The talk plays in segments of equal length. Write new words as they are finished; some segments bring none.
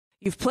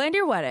You've planned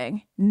your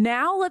wedding.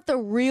 Now let the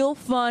real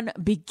fun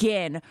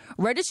begin.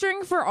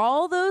 Registering for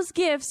all those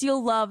gifts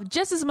you'll love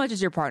just as much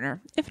as your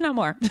partner, if not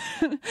more.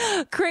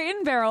 Crate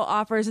 & Barrel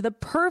offers the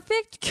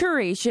perfect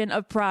curation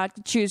of product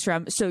to choose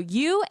from so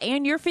you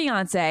and your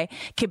fiance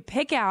can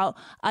pick out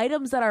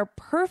items that are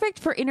perfect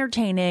for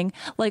entertaining,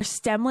 like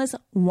stemless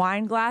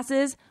wine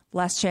glasses,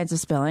 less chance of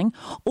spilling,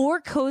 or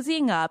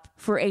cozying up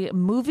for a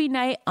movie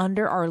night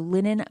under our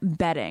linen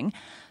bedding.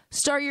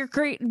 Start your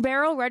Crate &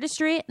 Barrel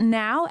registry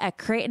now at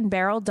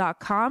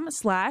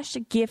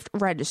crateandbarrel.com/gift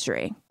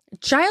registry.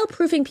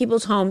 Childproofing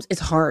people's homes is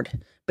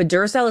hard, but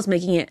Duracell is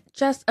making it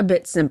just a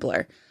bit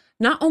simpler.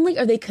 Not only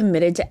are they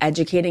committed to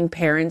educating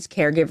parents,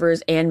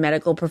 caregivers, and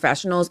medical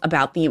professionals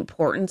about the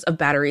importance of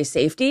battery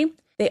safety,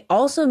 they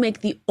also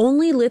make the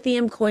only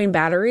lithium coin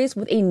batteries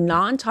with a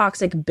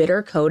non-toxic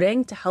bitter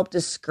coating to help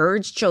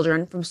discourage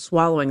children from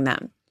swallowing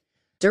them.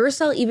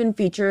 Duracell even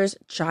features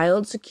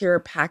child-secure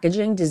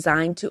packaging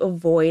designed to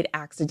avoid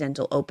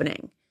accidental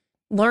opening.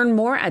 Learn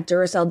more at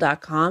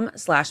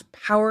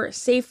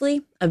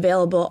Duracell.com/powersafely,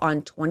 available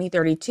on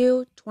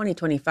 2032,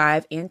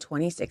 2025, and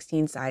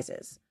 2016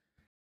 sizes.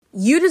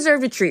 You deserve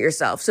to treat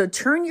yourself, so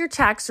turn your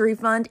tax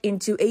refund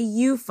into a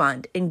U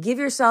fund and give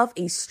yourself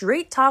a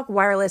Straight Talk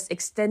Wireless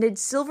Extended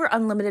Silver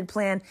Unlimited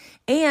plan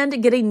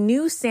and get a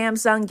new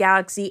Samsung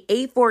Galaxy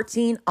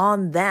A14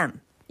 on them.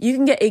 You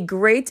can get a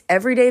great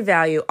everyday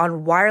value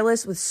on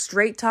wireless with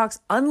Straight Talk's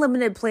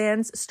unlimited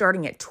plans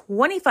starting at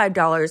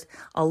 $25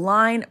 a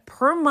line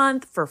per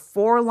month for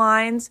 4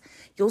 lines.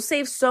 You'll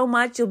save so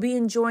much, you'll be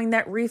enjoying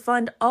that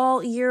refund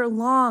all year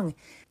long.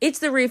 It's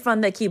the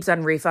refund that keeps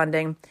on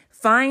refunding.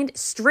 Find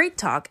Straight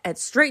Talk at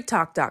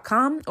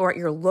straighttalk.com or at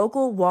your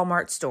local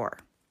Walmart store.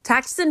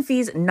 Taxes and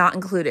fees not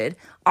included.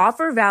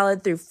 Offer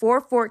valid through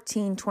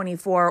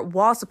 4/14/24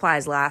 while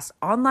supplies last.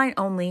 Online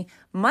only.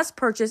 Must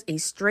purchase a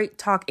Straight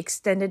Talk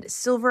Extended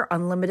Silver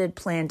Unlimited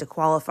plan to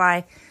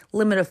qualify.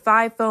 Limit of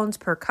 5 phones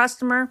per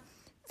customer.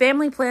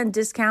 Family plan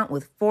discount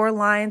with 4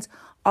 lines.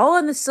 All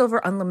on the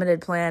Silver Unlimited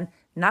plan.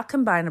 Not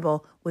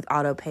combinable with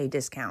auto pay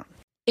discount.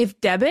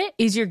 If debit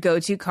is your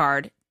go-to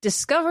card,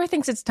 Discover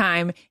thinks it's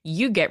time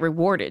you get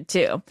rewarded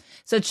too.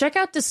 So check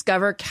out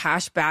Discover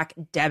Cashback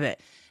Debit,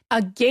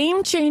 a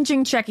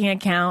game-changing checking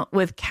account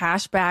with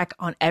cash back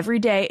on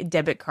everyday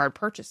debit card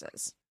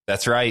purchases.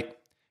 That's right.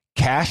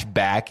 Cash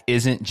back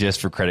isn't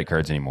just for credit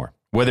cards anymore.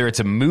 Whether it's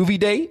a movie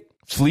date,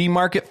 flea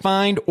market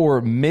find,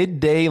 or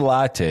midday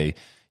latte,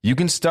 you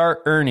can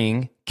start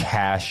earning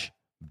cash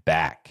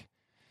back.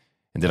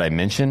 And did I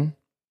mention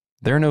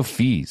there are no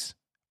fees,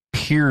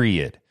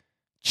 period.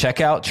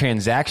 Check out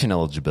transaction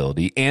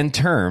eligibility and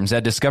terms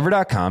at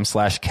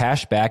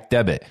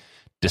discover.com/cashbackdebit.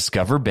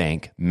 Discover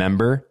Bank,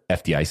 member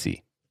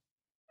FDIC.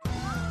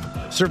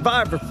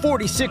 Survivor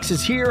 46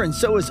 is here, and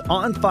so is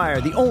On Fire,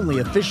 the only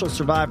official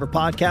Survivor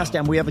podcast,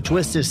 and we have a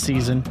twist this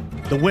season.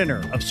 The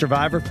winner of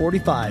Survivor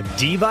 45,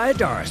 Dee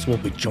Valladares, will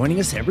be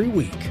joining us every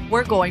week.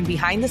 We're going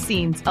behind the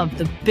scenes of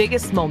the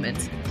biggest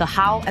moments, the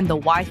how and the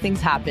why things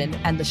happen,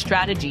 and the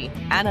strategy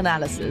and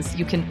analysis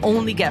you can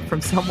only get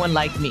from someone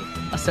like me,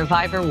 a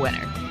Survivor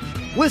winner.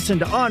 Listen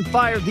to On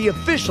Fire, the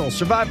official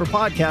Survivor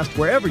podcast,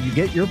 wherever you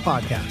get your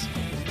podcasts.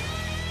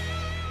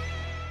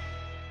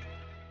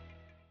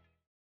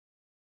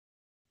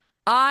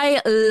 I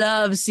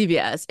love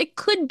CVS. It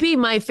could be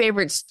my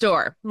favorite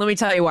store. Let me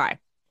tell you why.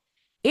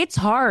 It's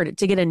hard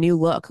to get a new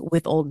look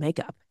with old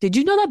makeup. Did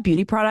you know that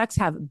beauty products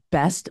have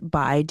best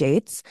buy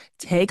dates?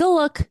 Take a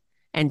look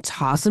and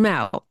toss them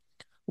out.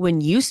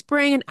 When you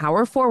spring an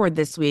hour forward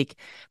this week,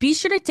 be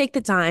sure to take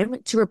the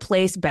time to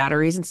replace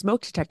batteries and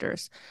smoke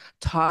detectors.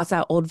 Toss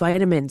out old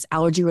vitamins,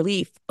 allergy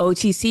relief,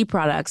 OTC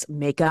products,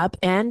 makeup,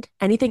 and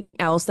anything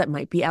else that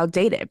might be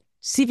outdated.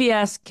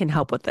 CVS can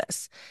help with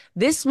this.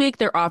 This week,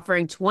 they're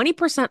offering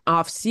 20%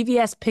 off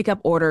CVS pickup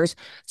orders,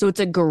 so it's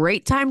a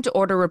great time to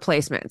order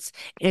replacements.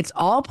 It's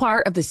all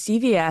part of the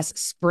CVS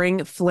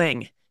Spring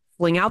Fling.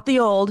 Fling out the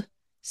old,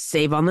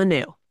 save on the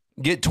new.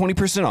 Get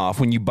 20% off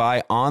when you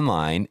buy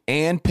online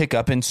and pick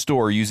up in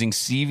store using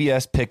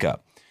CVS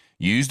Pickup.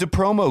 Use the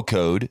promo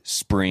code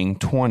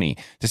SPRING20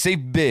 to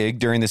save big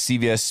during the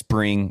CVS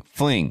Spring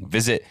Fling.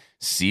 Visit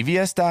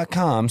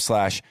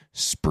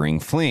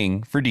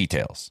cvs.com/springfling for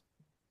details.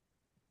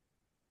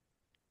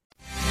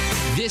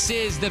 This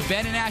is the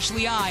Ben and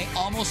Ashley I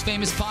Almost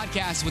Famous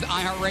podcast with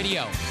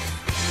iHeartRadio.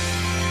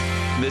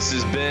 This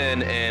is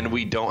Ben, and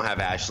we don't have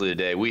Ashley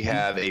today. We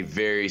have a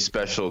very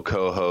special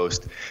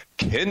co-host.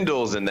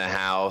 Kendall's in the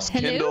house.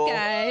 Hello, Kendall,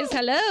 guys.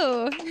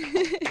 Hello.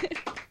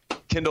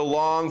 Kendall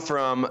Long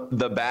from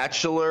The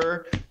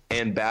Bachelor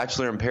and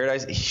Bachelor in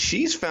Paradise.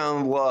 She's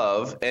found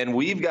love, and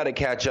we've got to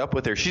catch up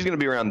with her. She's going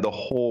to be around the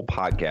whole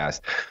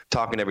podcast,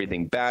 talking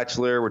everything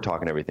Bachelor. We're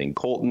talking everything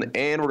Colton,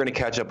 and we're going to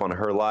catch up on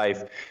her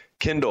life.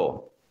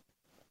 Kendall,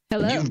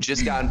 Hello. You've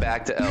just gotten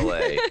back to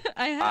LA.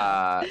 I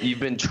have.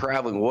 You've been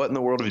traveling. What in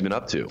the world have you been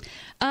up to?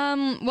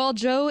 Well,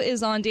 Joe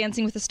is on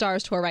Dancing with the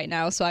Stars tour right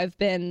now, so I've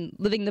been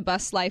living the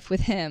best life with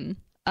him.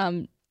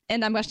 And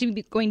I'm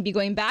actually going to be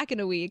going back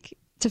in a week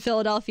to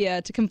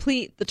Philadelphia to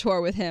complete the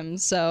tour with him.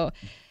 So,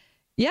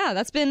 yeah,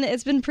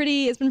 it's been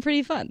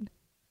pretty fun.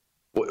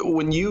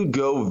 When you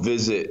go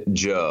visit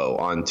Joe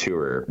on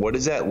tour, what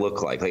does that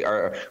look like? Like,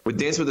 with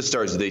Dance with the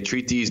Stars, do they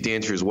treat these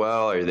dancers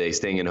well? Are they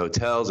staying in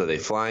hotels? Are they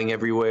flying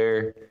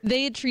everywhere?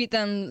 They treat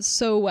them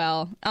so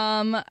well.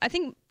 I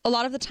think a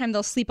lot of the time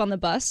they'll sleep on the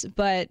bus,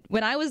 but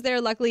when I was there,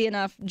 luckily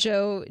enough,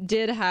 Joe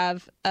did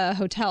have a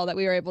hotel that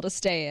we were able to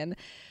stay in.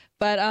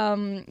 But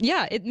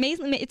yeah,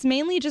 it's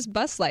mainly just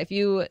bus life.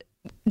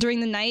 During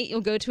the night,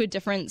 you'll go to a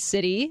different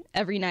city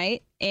every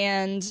night,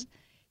 and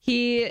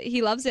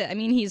he loves it. I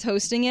mean, he's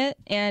hosting it,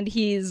 and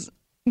he's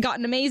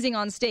gotten amazing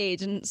on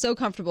stage and so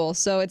comfortable.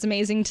 So it's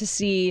amazing to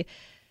see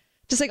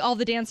just like all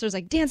the dancers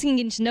like dancing and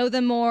getting to know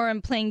them more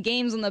and playing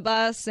games on the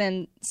bus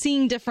and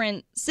seeing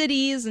different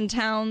cities and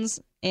towns.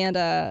 And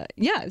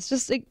yeah, it's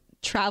just like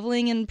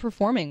traveling and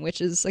performing, which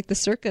is like the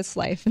circus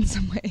life in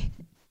some way.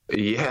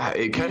 Yeah,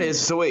 it kind of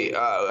is. So wait,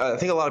 I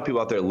think a lot of people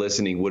out there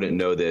listening wouldn't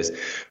know this.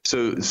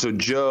 So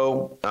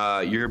Joe,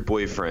 your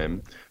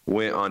boyfriend,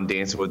 went on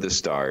Dancing with the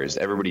Stars.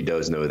 Everybody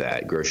does know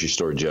that, Grocery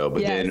Store Joe.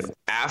 But yes. Then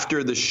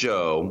after the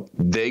show,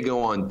 they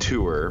go on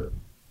tour.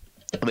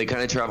 They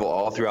kind of travel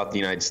all throughout the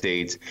United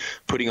States,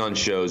 putting on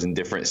shows in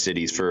different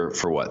cities for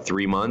what,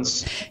 3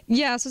 months?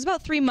 Yeah, so it's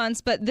about 3 months.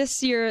 But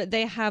this year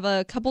they have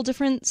a couple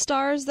different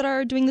stars that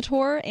are doing the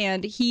tour,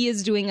 and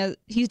he's doing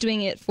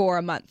it for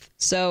a month.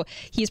 So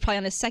he's probably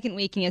on his second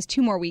week, and he has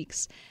 2 more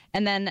weeks,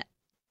 and then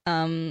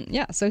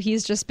yeah. So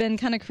he's just been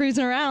kind of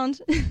cruising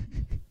around.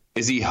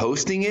 Is he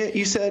hosting it,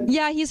 you said?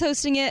 Yeah, he's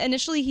hosting it.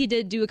 Initially, he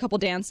did do a couple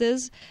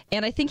dances,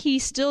 and I think he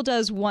still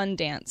does one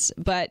dance,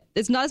 but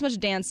it's not as much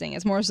dancing.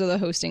 It's more so the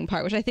hosting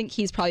part, which I think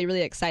he's probably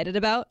really excited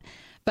about.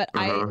 But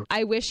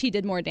I wish he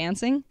did more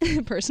dancing,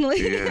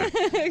 personally. Yeah.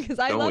 Because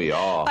I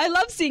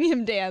love seeing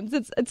him dance.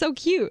 It's so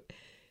cute.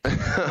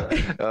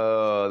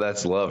 Oh,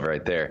 that's love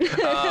right there.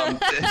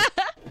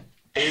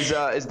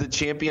 Is the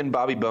champion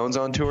Bobby Bones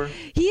on tour?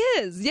 He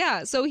is,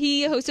 yeah. So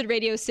he hosted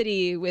Radio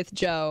City with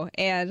Joe,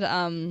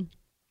 and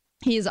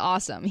he is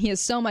awesome. He has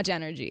so much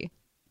energy.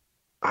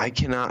 I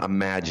cannot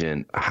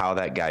imagine how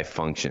that guy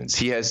functions.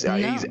 He's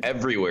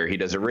everywhere. He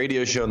does a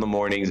radio show in the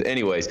mornings.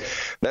 Anyways,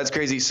 that's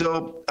crazy.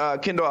 So,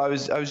 Kendall, I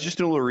was just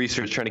doing a little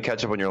research trying to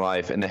catch up on your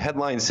life, and the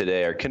headlines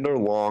today are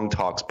Kendall Long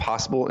talks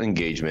possible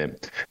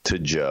engagement to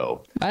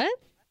Joe. What?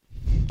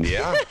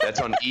 Yeah,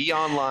 that's on E!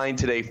 Online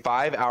today,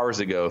 5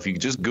 hours ago. If you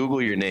just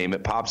Google your name,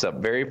 it pops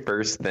up very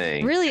first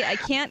thing. Really, I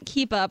can't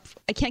keep up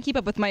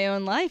with my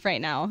own life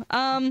right now.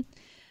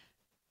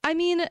 I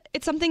mean,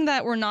 it's something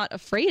that we're not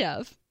afraid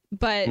of,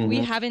 but we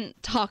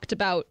haven't talked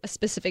about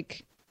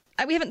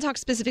we haven't talked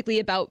specifically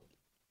about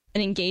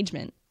an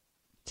engagement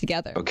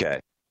together. Okay.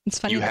 It's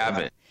funny. You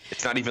haven't.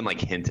 It's not even like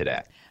hinted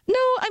at. No,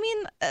 I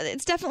mean,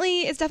 it's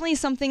definitely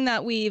something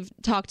that we've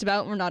talked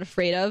about and we're not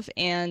afraid of.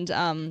 And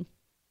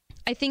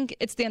I think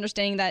it's the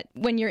understanding that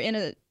when you're in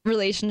a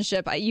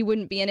relationship, you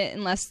wouldn't be in it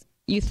unless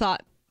you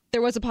thought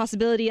there was a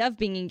possibility of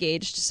being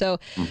engaged. So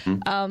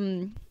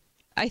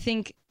I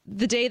think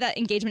the day that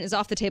engagement is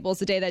off the table is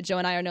the day that Joe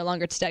and I are no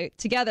longer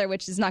together,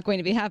 which is not going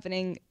to be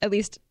happening, at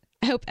least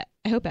I hope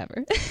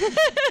ever.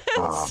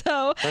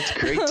 So that's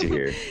great to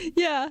hear.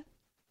 Yeah.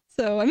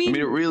 So, I mean,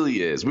 it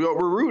really is. We're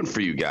rooting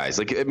for you guys.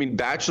 Like, I mean,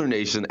 Bachelor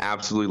Nation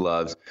absolutely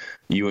loves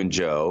you and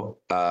Joe,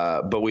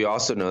 but we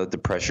also know that the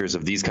pressures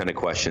of these kind of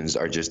questions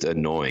are just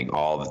annoying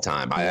all the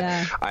time.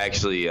 Yeah. I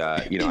actually,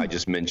 I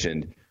just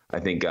mentioned, I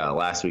think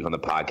last week on the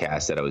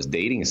podcast that I was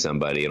dating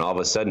somebody, and all of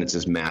a sudden it's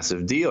this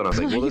massive deal, and I was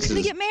like, "Well, this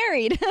is get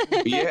married."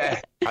 Yeah,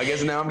 I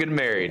guess now I'm getting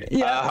married.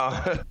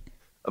 Yeah.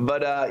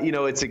 But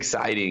it's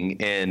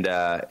exciting and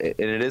it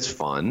is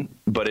fun,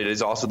 but it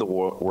is also the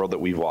world that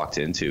we've walked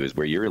into, is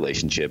where your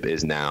relationship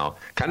is now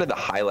kind of the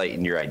highlight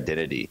in your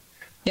identity.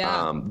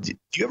 Yeah. Do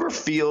you ever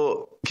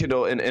feel,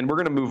 Kendall, and we're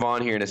going to move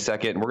on here in a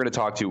second. We're going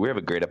to we have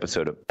a great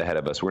episode ahead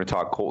of us. We're going to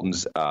talk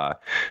Colton's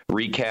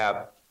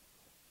recap.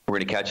 We're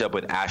going to catch up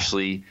with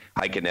Ashley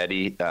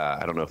Hikenetti.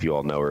 I don't know if you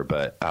all know her,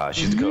 but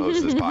she's the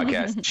co-host of this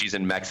podcast. She's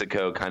in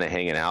Mexico kind of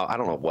hanging out. I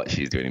don't know what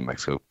she's doing in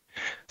Mexico.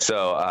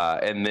 So,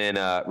 and then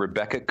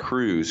Rebecca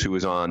Cruz, who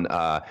was on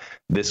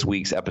this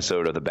week's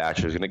episode of The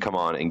Bachelor, is going to come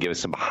on and give us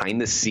some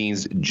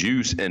behind-the-scenes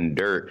juice and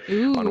dirt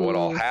on what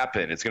all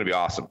happened. It's going to be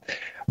awesome.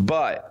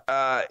 But,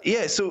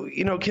 so,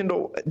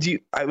 Kendall,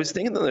 I was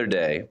thinking the other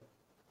day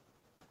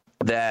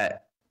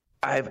that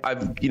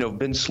I've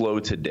been slow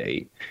to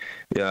date.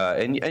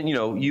 And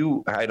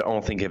you, I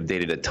don't think have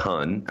dated a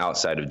ton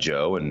outside of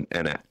Joe and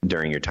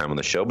during your time on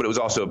the show, but it was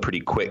also a pretty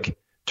quick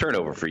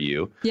turnover for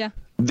you. Yeah.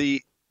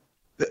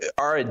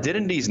 Our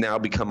identities now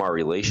become our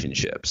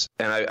relationships.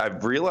 And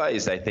I've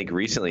realized, I think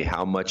recently,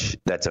 how much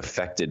that's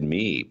affected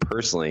me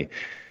personally.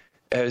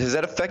 Has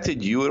that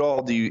affected you at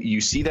all? Do you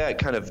see that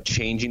kind of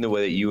changing the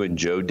way that you and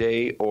Joe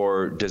date,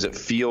 or does it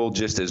feel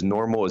just as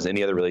normal as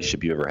any other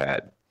relationship you ever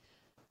had?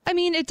 I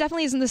mean, it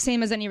definitely isn't the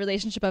same as any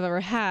relationship I've ever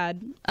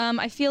had.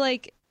 I feel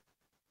like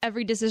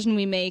every decision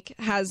we make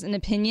has an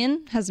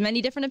opinion, has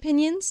many different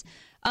opinions.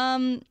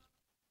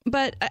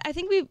 But I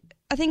think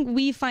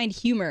we find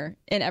humor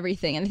in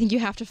everything, and I think you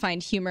have to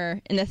find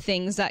humor in the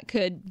things that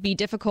could be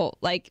difficult,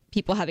 like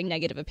people having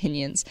negative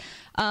opinions.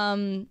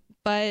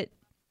 But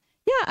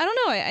yeah, I don't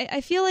know.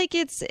 I feel like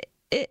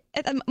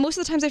most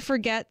of the times I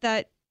forget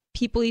that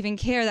people even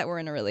care that we're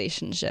in a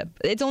relationship.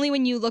 It's only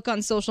when you look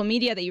on social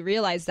media that you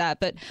realize that.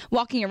 But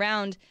walking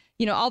around,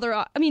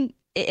 it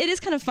is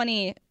kind of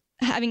funny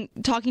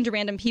talking to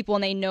random people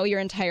and they know your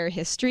entire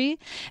history,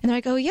 and they're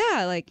like, oh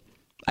yeah, like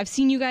I've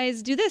seen you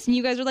guys do this and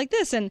you guys are like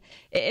this. And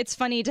it's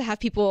funny to have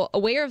people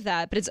aware of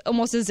that, but it's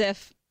almost as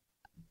if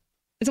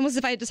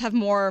I just have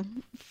more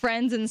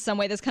friends in some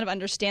way that's kind of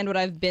understand what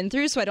I've been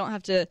through, so I don't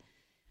have to,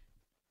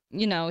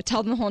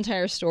 tell them the whole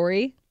entire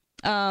story.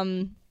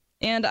 And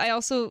I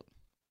also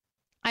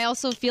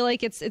feel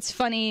like it's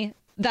funny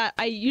that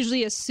I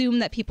usually assume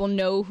that people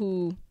know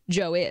who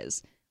Joe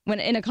is when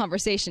in a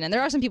conversation. And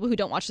there are some people who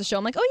don't watch the show.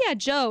 I'm like, oh yeah,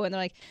 Joe. And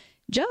they're like,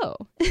 Joe.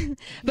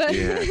 but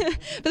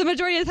but the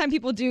majority of the time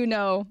people do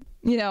know,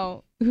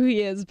 who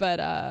he is.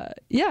 But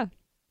yeah.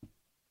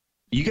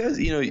 You guys,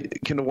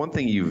 Kendall, one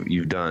thing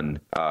you've done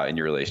in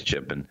your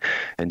relationship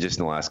and just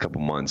in the last couple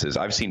months is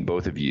I've seen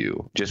both of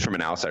you just from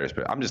an outsider's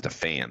perspective. I'm just a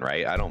fan,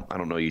 right? I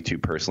don't know you two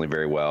personally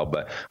very well,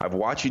 but I've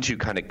watched you two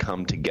kind of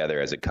come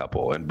together as a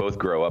couple and both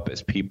grow up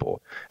as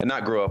people, and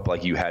not grow up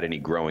like you had any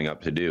growing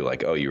up to do,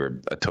 like, oh, you were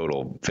a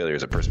total failure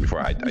as a person before.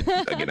 I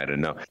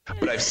didn't know,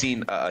 but I've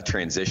seen a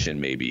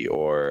transition maybe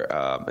or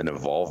an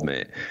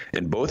evolvement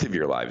in both of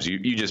your lives.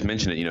 You just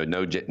mentioned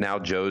it. Now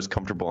Joe's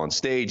comfortable on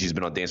stage. He's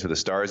been on Dance with the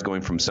Stars,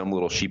 going from some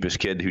little sheepish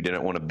kid who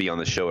didn't want to be on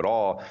the show at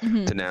all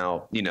to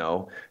now,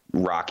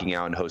 rocking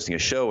out and hosting a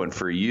show. And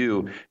for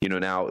you,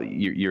 now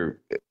your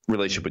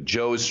relationship with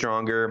Joe is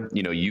stronger.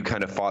 You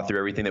kind of fought through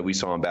everything that we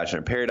saw on Bachelor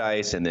in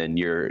Paradise, and then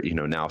you're,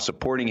 now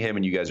supporting him,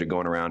 and you guys are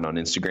going around on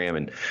Instagram,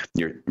 and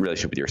your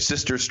relationship with your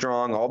sister's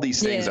strong. All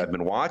these things I've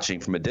been watching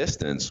from a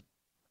distance,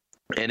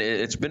 and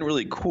it's been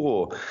really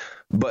cool.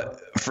 But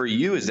for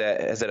you, has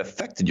that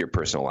affected your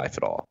personal life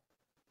at all?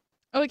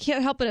 Oh, it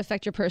can't help but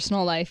affect your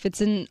personal life.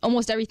 It's in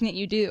almost everything that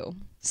you do.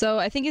 So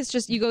I think it's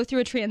just you go through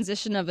a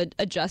transition of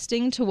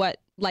adjusting to what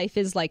life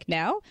is like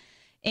now.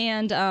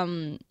 And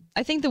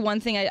I think the one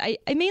thing I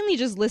mainly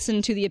just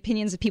listen to the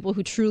opinions of people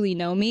who truly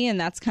know me, and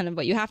that's kind of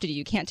what you have to do.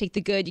 You can't take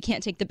the good, you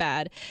can't take the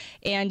bad,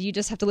 and you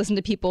just have to listen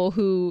to people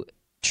who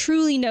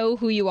truly know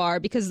who you are,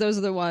 because those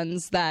are the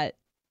ones that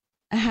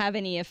have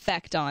any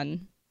effect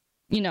on,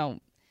 they're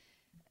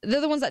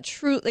the ones that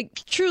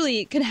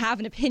truly can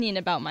have an opinion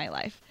about my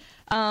life.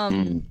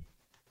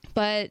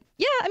 But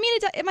yeah,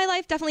 my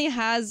life definitely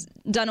has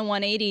done a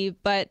 180,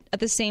 but at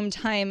the same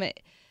time,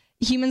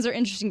 humans are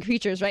interesting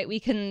creatures, right? We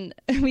can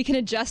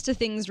adjust to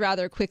things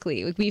rather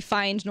quickly. We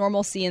find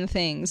normalcy in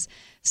things.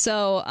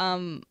 So,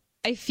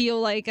 I feel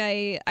like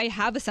I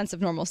have a sense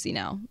of normalcy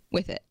now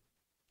with it,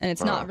 and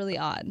it's not really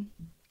odd.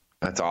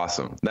 That's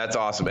awesome.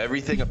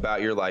 Everything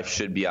about your life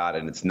should be odd,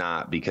 and it's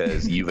not,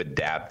 because you've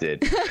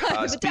adapted.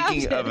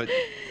 Speaking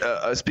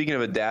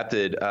of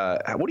adapted,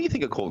 what do you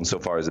think of Colton so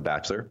far as a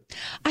Bachelor?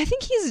 I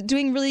think he's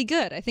doing really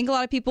good. I think a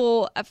lot of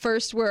people at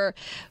first were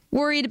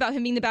worried about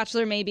him being the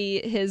Bachelor,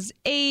 maybe his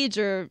age,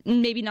 or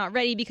maybe not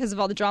ready because of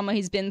all the drama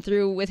he's been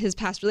through with his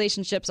past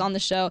relationships on the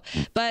show.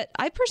 But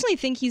I personally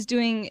think he's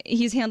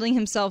handling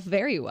himself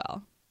very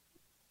well.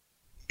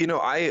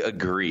 I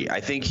agree.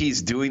 I think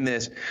he's doing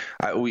this.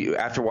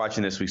 After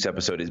watching this week's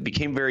episode, it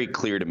became very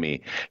clear to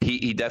me.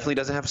 He definitely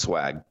doesn't have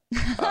swag. He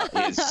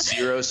has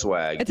zero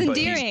swag. It's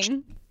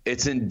endearing.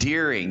 It's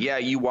endearing. Yeah,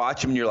 you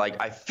watch him and you're like,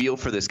 I feel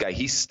for this guy.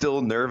 He's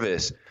still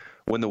nervous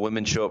when the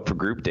women show up for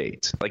group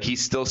dates. Like, he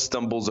still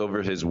stumbles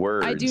over his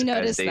words. I do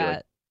notice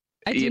that.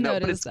 I do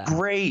notice but it's that.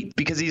 Great,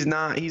 because he's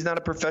not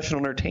a professional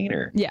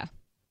entertainer. Yeah.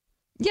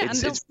 Yeah.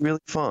 It's really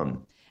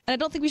fun. And I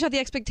don't think we should have the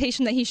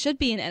expectation that he should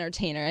be an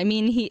entertainer. I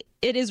mean,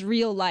 it is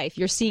real life.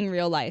 You're seeing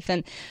real life.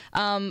 And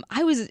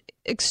I was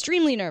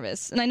extremely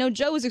nervous. And I know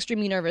Joe was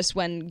extremely nervous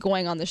when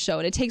going on the show.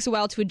 And it takes a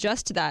while to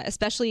adjust to that,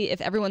 especially if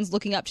everyone's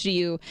looking up to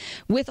you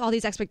with all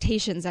these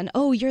expectations. And,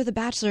 oh, you're the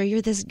Bachelor.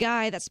 You're this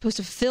guy that's supposed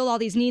to fill all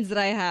these needs that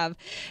I have.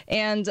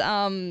 And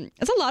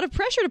it's a lot of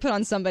pressure to put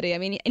on somebody. I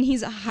mean,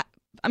 and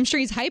I'm sure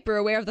he's hyper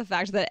aware of the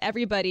fact that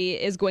everybody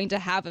is going to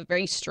have a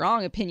very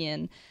strong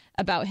opinion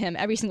about him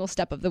every single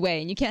step of the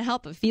way, and you can't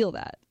help but feel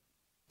that.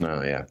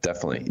 Oh, yeah,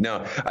 definitely.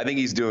 No, I think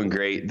he's doing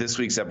great. This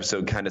week's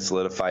episode kind of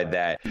solidified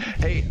that.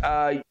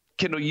 Hey,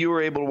 Kendall, you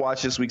were able to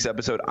watch this week's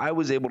episode. I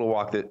was able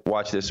to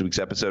watch this week's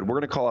episode. We're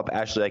going to call up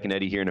Ashley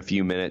Iaconetti here in a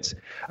few minutes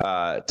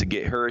to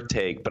get her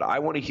take, but I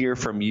want to hear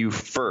from you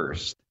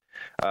first.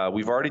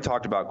 We've already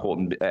talked about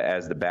Colton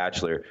as the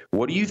Bachelor.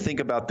 What do you think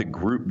about the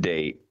group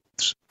date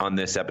on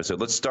this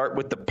episode? Let's start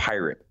with the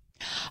pirate.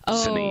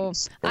 Oh,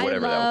 I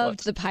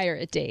loved the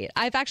pirate date.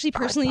 I've actually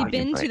personally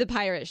been to the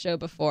pirate show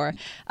before.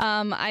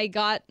 I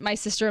got my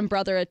sister and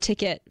brother a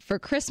ticket for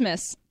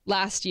Christmas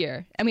last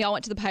year, and we all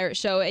went to the pirate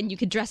show, and you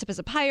could dress up as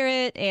a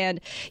pirate, and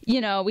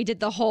we did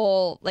the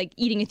whole like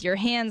eating with your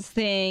hands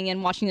thing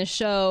and watching the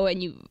show,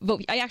 and you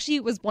vote. I actually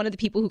was one of the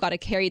people who got to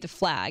carry the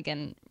flag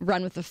and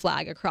run with the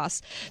flag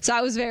across, so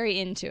I was very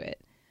into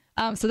it.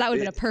 So that would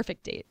have been a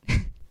perfect date.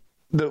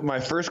 my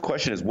first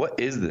question is, what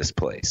is this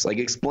place? Like,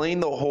 explain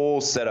the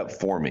whole setup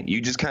for me.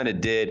 You just kind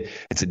of did.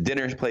 It's a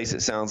dinner place,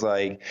 it sounds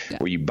like,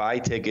 where you buy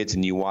tickets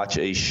and you watch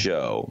a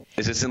show.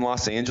 Is this in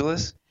Los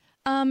Angeles?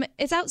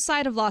 It's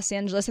outside of Los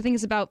Angeles. I think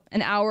it's about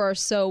an hour or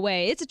so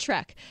away. It's a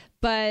trek.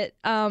 But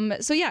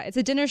so yeah, it's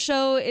a dinner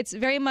show. It's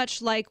very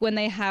much like when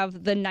they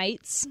have the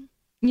nights,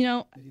 you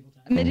know,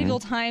 medieval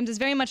times. It's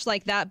very much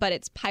like that, but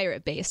it's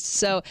pirate based.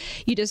 So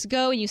you just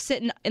go and you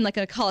sit in like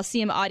a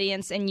Coliseum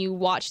audience and you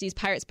watch these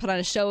pirates put on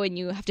a show and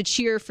you have to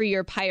cheer for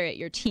your pirate,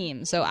 your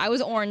team. So I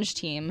was orange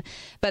team,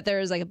 but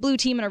there's like a blue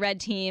team and a red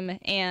team.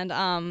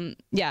 And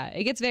yeah,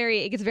 it gets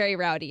very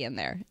rowdy in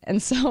there.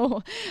 And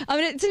so, I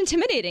mean, it's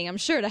intimidating, I'm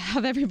sure, to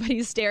have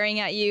everybody staring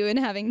at you and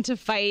having to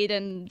fight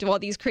and do all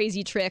these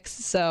crazy tricks.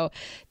 So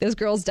those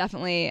girls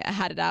definitely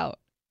had it out.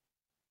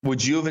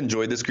 Would you have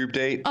enjoyed this group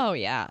date? Oh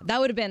yeah, that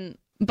would have been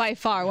by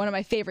far one of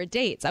my favorite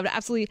dates. I would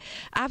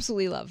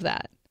absolutely love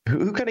that.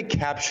 Who kind of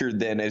captured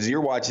then, as you're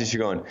watching this,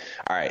 you're going,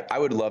 all right, I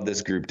would love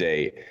this group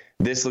date.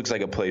 This looks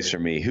like a place for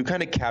me. Who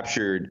kind of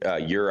captured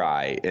your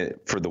eye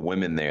for the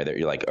women there that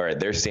you're like, all right,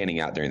 they're standing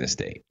out during this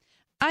date?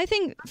 I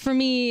think for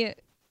me,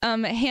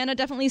 Hannah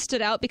definitely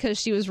stood out because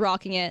she was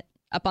rocking it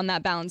up on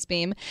that balance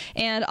beam.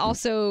 And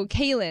also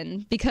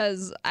Kaylin,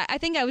 because I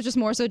think I was just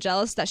more so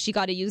jealous that she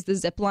got to use the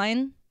zip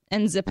line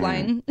and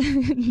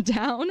zipline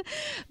down.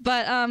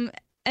 But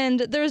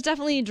and there was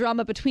definitely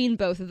drama between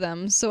both of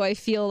them. So I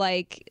feel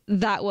like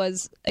that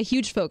was a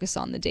huge focus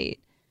on the date.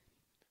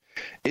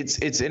 It's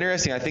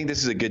interesting. I think this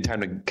is a good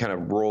time to kind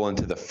of roll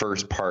into the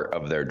first part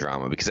of their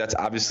drama, because that's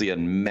obviously a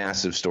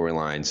massive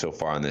storyline so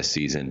far on this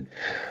season.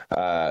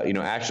 You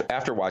know, actually,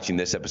 after watching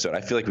this episode, I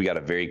feel like we got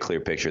a very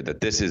clear picture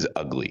that this is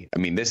ugly. I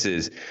mean, this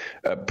is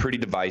pretty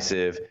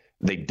divisive.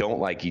 They don't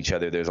like each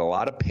other. There's a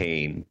lot of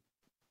pain.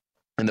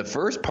 In the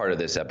first part of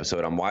this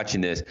episode, I'm watching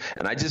this,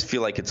 and I just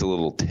feel like it's a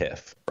little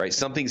tiff, right?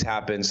 Something's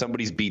happened.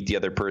 Somebody's beat the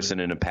other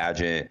person in a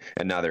pageant,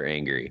 and now they're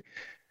angry.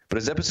 But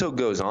as the episode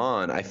goes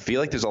on, I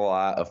feel like there's a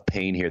lot of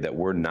pain here that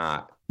we're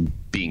not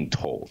being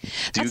told.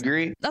 Do you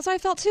agree? That's what I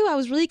felt, too. I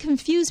was really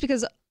confused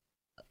because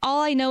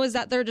all I know is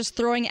that they're just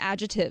throwing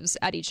adjectives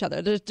at each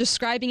other. They're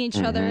describing each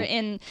other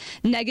in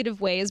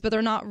negative ways, but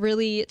they're not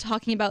really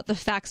talking about the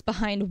facts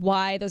behind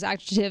why those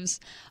adjectives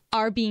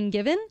are being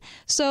given.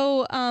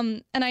 So,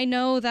 and I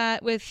know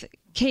that with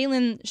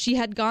Kaylin, she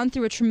had gone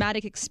through a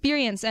traumatic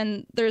experience,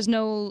 and there's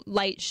no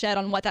light shed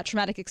on what that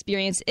traumatic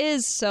experience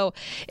is. So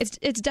it's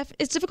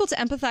difficult to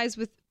empathize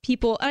with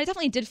people. And I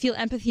definitely did feel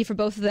empathy for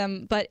both of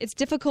them, but it's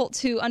difficult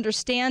to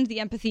understand the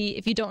empathy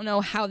if you don't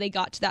know how they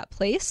got to that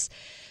place.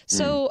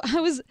 So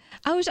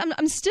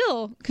I'm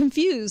still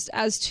confused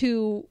as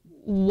to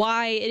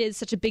why it is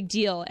such a big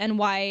deal, and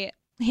why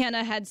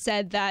Hannah had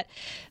said that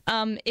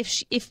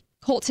if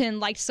Colton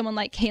liked someone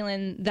like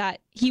Kaylin,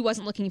 that he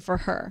wasn't looking for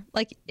her.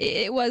 Like,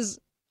 it was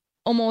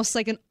almost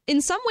like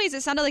in some ways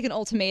it sounded like an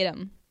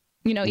ultimatum,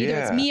 you know, either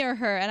it's me or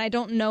her. And I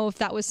don't know if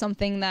that was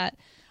something that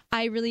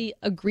I really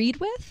agreed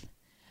with.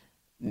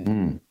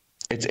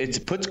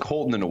 It puts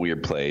Colton in a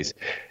weird place,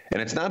 and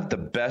it's not the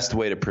best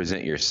way to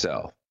present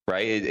yourself,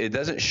 right? It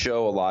doesn't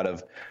show a lot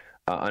of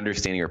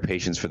understanding or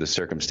patience for the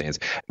circumstance.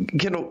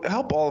 Kendall,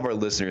 help all of our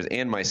listeners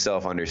and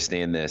myself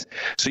understand this.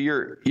 So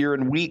you're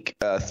in week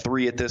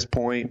 3 at this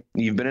point.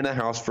 You've been in the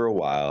house for a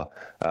while.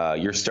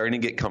 You're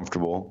starting to get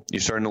comfortable.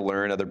 You're starting to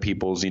learn other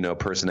people's,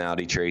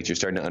 personality traits. You're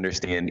starting to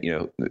understand,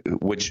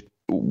 which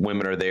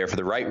women are there for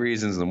the right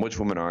reasons and which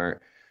women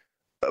aren't.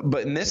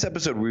 But in this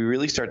episode, we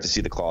really start to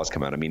see the claws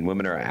come out. I mean,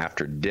 women are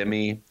after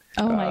Demi.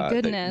 Oh my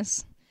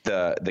goodness.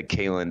 The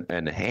Kaylin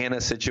and Hannah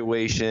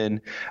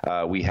situation.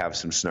 We have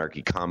some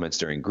snarky comments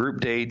during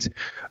group dates.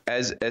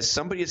 As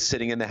somebody is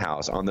sitting in the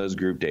house on those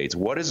group dates,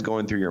 what is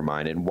going through your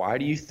mind, and why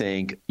do you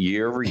think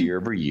year over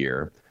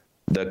year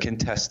the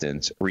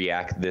contestants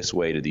react this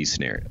way to these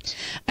scenarios?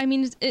 I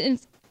mean,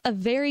 it's a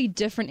very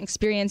different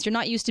experience. You're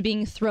not used to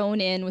being thrown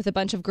in with a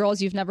bunch of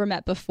girls you've never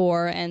met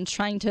before and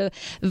trying to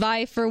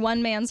vie for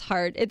one man's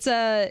heart. It's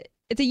a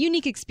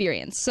unique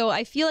experience. So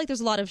I feel like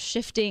there's a lot of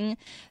shifting.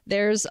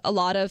 There's a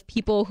lot of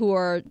people who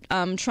are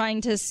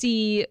trying to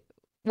see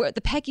where the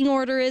pecking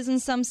order is in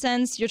some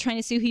sense. You're trying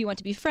to see who you want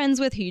to be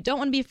friends with, who you don't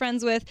want to be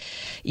friends with.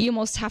 You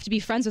almost have to be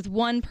friends with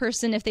one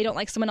person. If they don't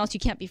like someone else, you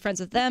can't be friends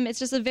with them. It's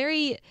just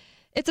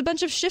it's a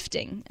bunch of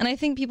shifting. And I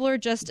think people are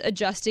just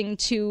adjusting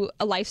to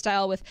a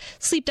lifestyle with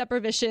sleep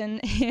deprivation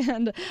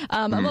and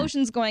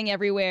emotions going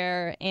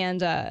everywhere.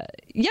 And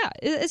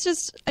it's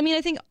just,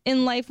 I think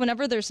in life,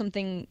 whenever there's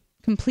something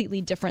completely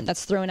different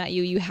that's thrown at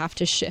you, you have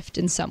to shift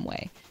in some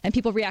way, and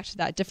people react to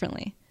that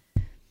differently.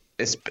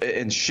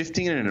 And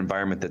shifting in an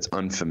environment that's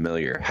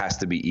unfamiliar has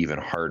to be even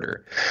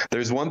harder.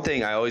 There's one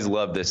thing I always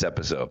love this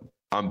episode.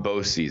 on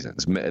both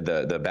seasons,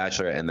 the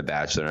Bachelor and the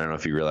Bachelor. I don't know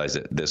if you realize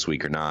it this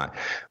week or not,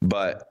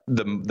 but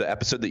the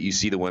episode that you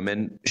see the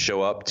women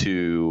show up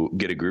to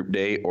get a group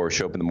date or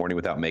show up in the morning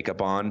without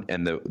makeup on,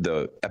 and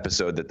the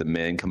episode that the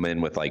men come in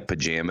with like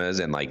pajamas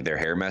and like their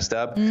hair messed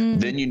up,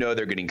 then you know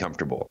they're getting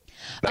comfortable.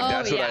 Like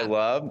that's what I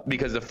love,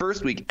 because the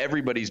first week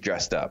everybody's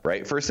dressed up,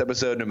 right? First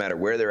episode, no matter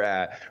where they're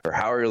at or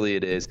how early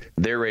it is,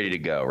 they're ready to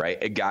go,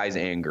 right? Guys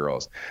and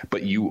girls.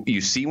 But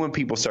you see when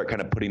people start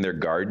kind of putting their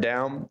guard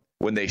down,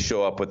 when they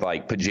show up with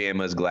like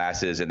pajamas,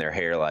 glasses, and their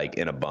hair like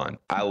in a bun.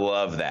 I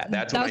love that.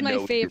 That's when I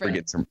know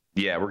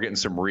we're getting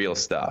some real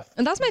stuff.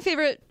 And that's my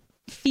favorite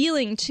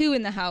feeling too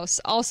in the house.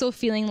 Also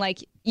feeling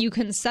like you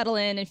can settle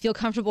in and feel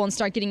comfortable and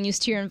start getting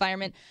used to your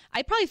environment.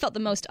 I probably felt the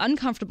most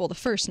uncomfortable the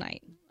first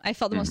night. I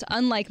felt the most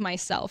unlike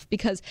myself,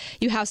 because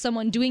you have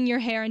someone doing your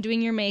hair and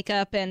doing your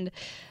makeup, and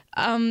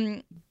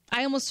I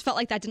almost felt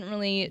like that didn't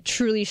really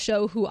truly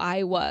show who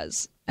I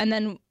was. And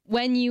then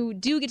when you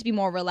do get to be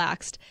more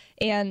relaxed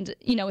and,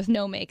 you know, with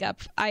no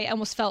makeup, I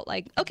almost felt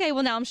like, okay,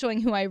 well, now I'm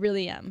showing who I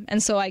really am.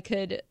 And so I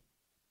could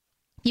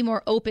be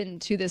more open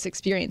to this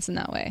experience in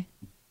that way.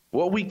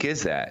 What week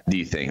is that, do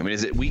you think? I mean,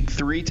 is it week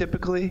 3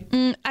 typically?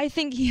 I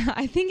think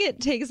it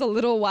takes a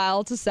little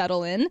while to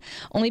settle in,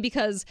 only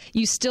because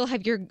you still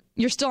have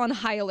you're still on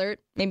high alert,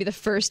 maybe the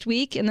first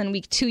week, and then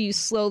week 2 you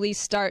slowly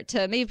start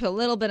to maybe put a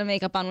little bit of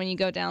makeup on when you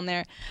go down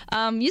there.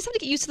 You just have to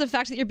get used to the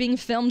fact that you're being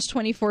filmed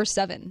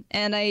 24/7,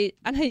 and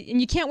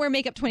you can't wear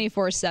makeup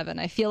 24/7.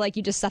 I feel like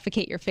you just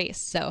suffocate your face.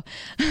 So,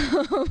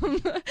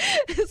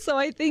 so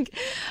I think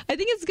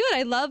it's good.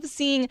 I love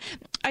seeing.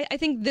 I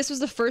think this was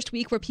the first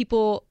week where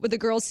the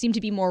girls seem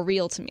to be more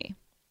real to me.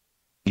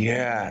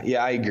 Yeah,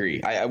 I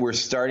agree. We're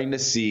starting to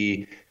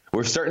see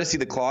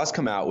the claws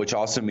come out, which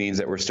also means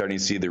that we're starting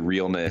to see the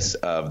realness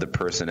of the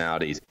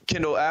personalities.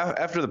 Kendall,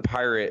 after the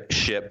pirate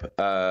ship,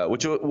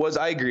 which was,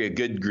 I agree, a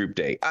good group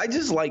date. I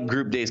just like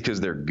group dates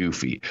because they're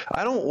goofy.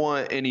 I don't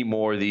want any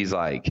more of these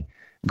like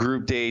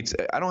group dates.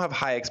 I don't have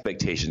high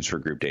expectations for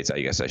group dates,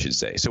 I guess I should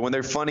say. So when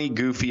they're funny,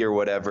 goofy, or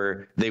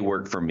whatever, they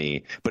work for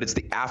me. But it's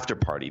the after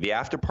party. The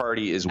after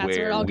party is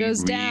where it all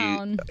goes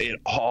down.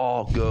 It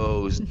all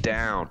goes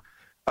down.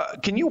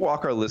 Can you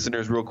walk our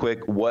listeners real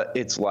quick what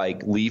it's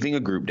like leaving a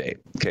group date?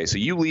 Okay, so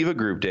you leave a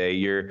group date.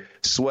 You're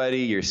sweaty,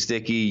 you're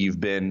sticky, you've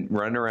been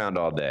running around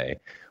all day.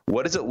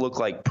 What does it look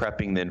like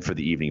prepping then for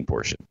the evening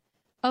portion?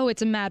 Oh,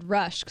 it's a mad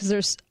rush, because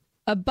there's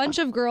a bunch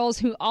of girls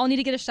who all need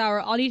to get a shower,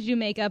 all need to do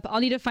makeup, all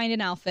need to find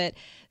an outfit.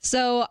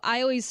 So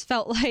I always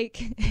felt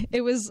like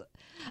it was,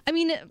 I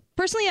mean,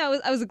 personally,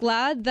 I was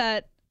glad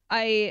that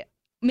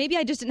maybe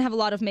I just didn't have a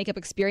lot of makeup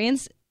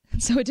experience.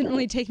 So it didn't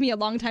really take me a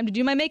long time to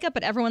do my makeup,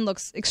 but everyone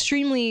looks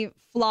extremely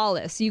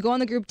flawless. You go on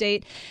the group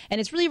date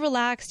and it's really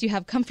relaxed. You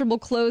have comfortable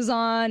clothes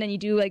on and you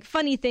do like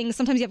funny things.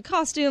 Sometimes you have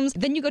costumes.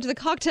 Then you go to the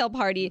cocktail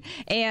party,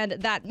 and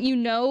that, you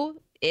know,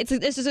 it's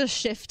just a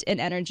shift in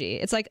energy.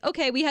 It's like,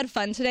 okay, we had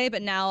fun today,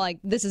 but now like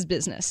this is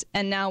business,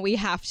 and now we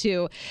have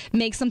to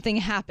make something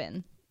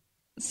happen.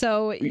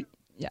 So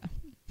yeah.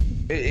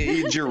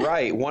 You're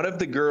right. One of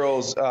the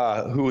girls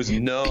who is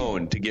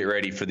known to get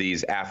ready for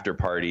these after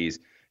parties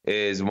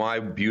is my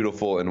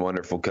beautiful and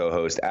wonderful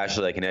co-host,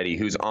 Ashley Iconetti,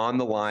 who's on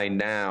the line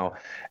now.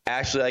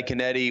 Ashley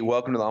Iconetti,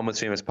 welcome to the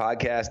Almost Famous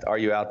podcast. Are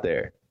you out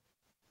there?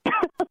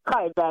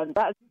 Hi, Ben.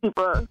 That's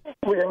super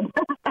weird.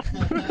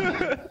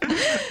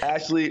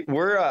 Ashley,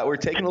 we're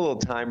taking a little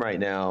time right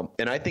now,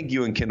 and I think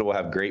you and Kendall will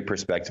have great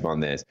perspective on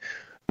this.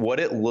 What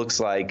it looks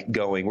like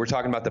we're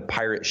talking about the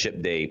pirate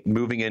ship date,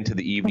 moving into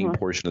the evening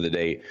portion of the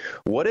date.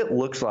 What it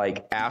looks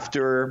like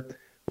after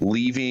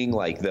leaving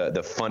like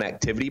the fun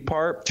activity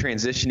part,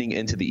 transitioning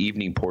into the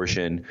evening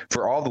portion.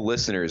 For all the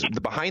listeners, the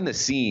behind the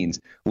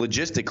scenes,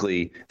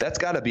 logistically, that's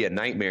got to be a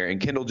nightmare.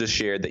 And Kendall just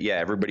shared that, yeah,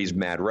 everybody's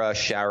mad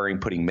rush, showering,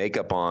 putting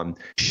makeup on.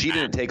 She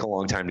didn't take a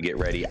long time to get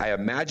ready. I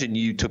imagine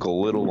you took a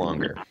little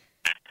longer.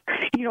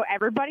 You know,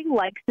 everybody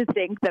likes to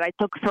think that I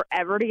took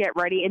forever to get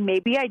ready, and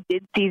maybe I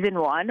did season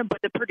 1, but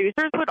the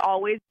producers would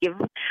always they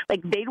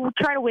would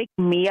try to wake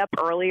me up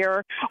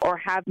earlier or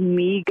have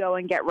me go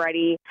and get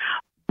ready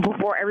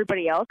before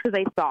everybody else, because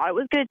they thought it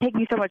was going to take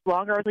me so much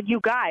longer. I was like, you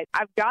guys,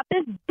 I've got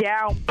this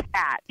down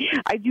pat.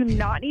 I do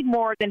not need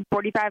more than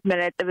 45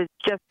 minutes if it's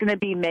just going to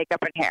be makeup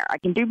and hair. I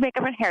can do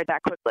makeup and hair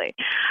that quickly.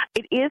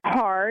 It is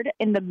hard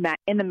in the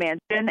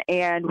mansion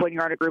and when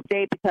you're on a group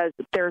date, because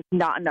there's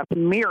not enough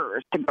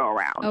mirrors to go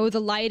around. Oh,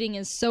 the lighting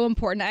is so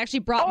important. I actually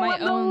brought my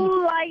own. The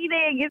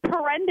lighting is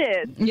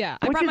horrendous. Yeah,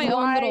 I brought my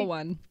own little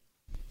one.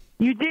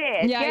 You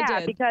did? Yeah, I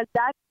did. Because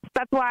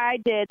that's why I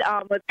did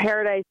with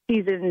Paradise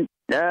season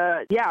 2.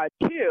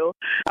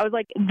 I was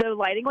like, the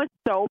lighting was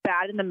so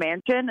bad in the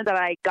mansion that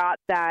I got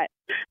that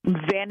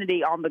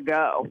vanity on the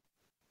go.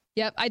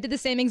 Yep, I did the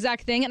same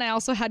exact thing, and I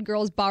also had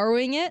girls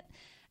borrowing it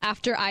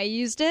after I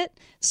used it.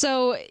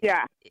 So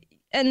yeah,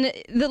 and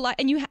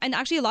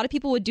actually a lot of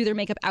people would do their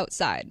makeup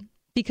outside,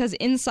 because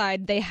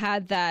inside they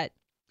had that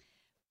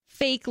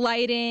fake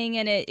lighting,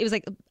 and it was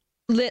like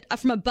lit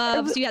from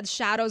above, so you had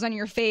shadows on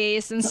your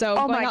face, and so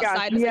going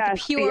outside was like a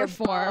pure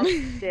form.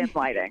 Dim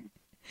lighting.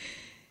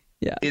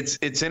 Yeah. It's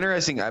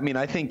interesting. I mean,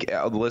 I think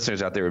the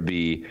listeners out there would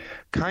be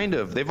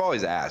they've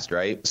always asked,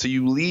 right? So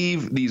you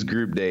leave these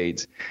group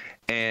dates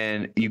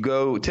and you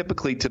go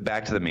typically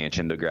back to the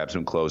mansion to grab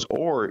some clothes,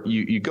 or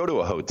you go to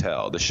a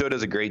hotel. The show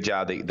does a great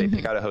job. They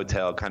pick out a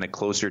hotel kind of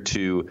closer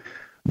to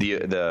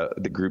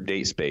the group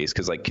date space,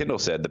 because like Kendall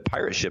said, the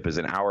pirate ship is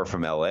an hour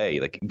from LA.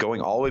 Like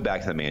going all the way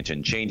back to the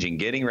mansion, changing,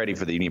 getting ready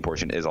for the evening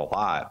portion is a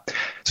lot.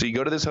 So you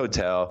go to this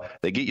hotel,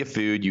 they get you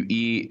food, you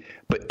eat,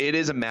 but it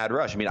is a mad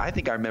rush. I mean, I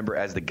think I remember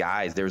as the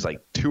guys, there was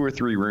like 2 or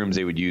 3 rooms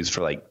they would use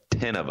for like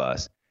 10 of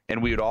us.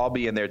 And we would all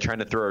be in there trying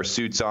to throw our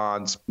suits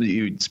on,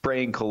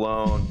 spraying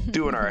cologne,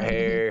 doing our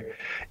hair.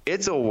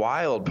 It's a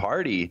wild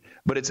party,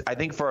 but I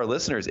think for our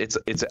listeners, it's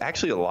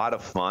actually a lot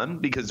of fun,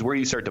 because it's where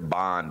you start to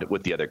bond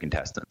with the other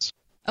contestants.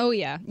 Oh,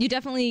 yeah. You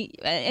definitely,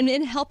 and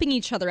in helping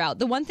each other out.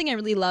 The one thing I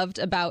really loved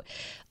about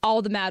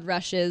all the mad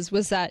rushes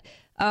was that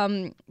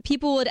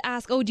people would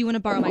ask, oh, do you want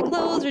to borrow my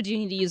clothes, or do you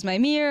need to use my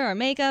mirror or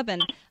makeup?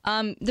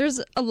 And there's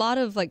a lot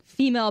of like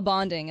female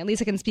bonding. At least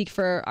I can speak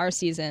for our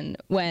season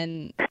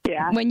when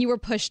you were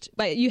pushed,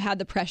 but you had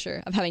the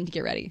pressure of having to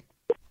get ready.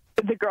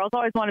 The girls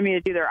always wanted me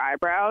to do their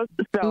eyebrows.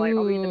 So like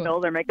I'll be in the middle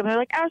of their makeup and they're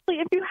like, Ashley,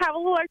 if you have a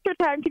little extra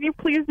time, can you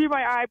please do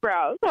my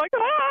eyebrows? I'm like,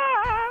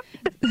 ah!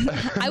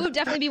 I would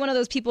definitely be one of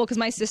those people, because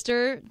my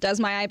sister does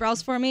my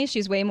eyebrows for me.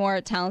 She's way more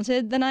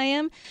talented than I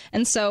am.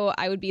 And so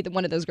I would be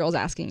one of those girls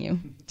asking you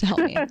to help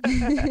me.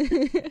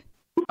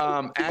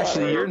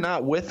 Ashley, you're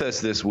not with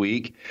us this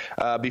week.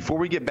 Before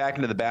we get back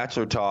into the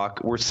Bachelor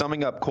talk, we're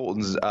summing up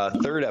Colton's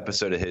 3rd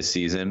episode of his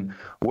season.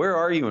 Where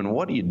are you and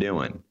what are you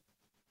doing?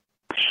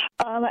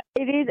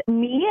 It is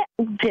me,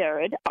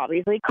 Jared,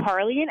 obviously,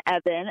 Carly, and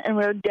Evan, and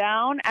we're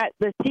down at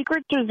the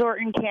Secrets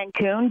Resort in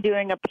Cancun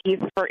doing a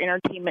piece for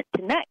Entertainment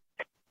Tonight.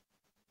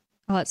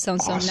 Oh, that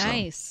sounds Awesome. so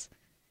nice.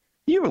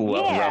 You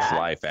love rough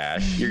life,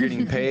 Ash. You're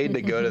getting paid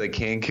to go to the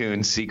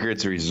Cancun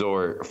Secrets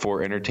Resort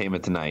for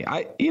Entertainment Tonight.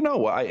 You know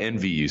what? I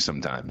envy you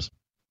sometimes.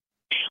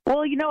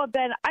 Well, you know what,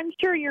 Ben? I'm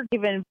sure you're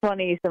given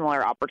plenty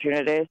similar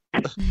opportunities.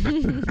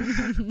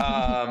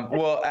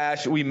 Well,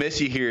 Ash, we miss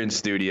you here in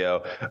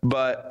studio,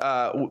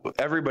 but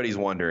everybody's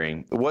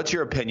wondering, what's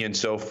your opinion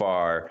so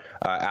far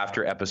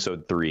after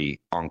episode 3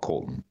 on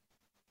Colton?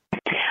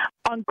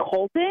 On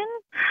Colton,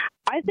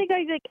 I think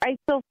I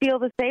still feel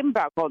the same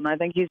about Colton. I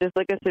think he's just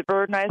like a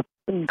super nice,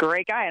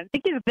 great guy. I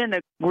think he's been a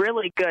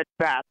really good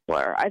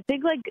bachelor. I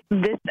think like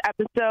this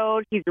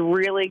episode, he's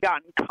really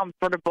gotten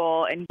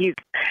comfortable and he's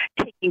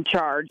taking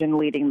charge and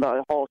leading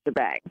the whole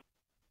shebang.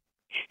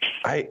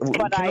 I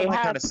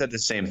kind of said the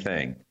same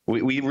thing.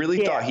 We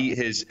really thought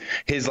his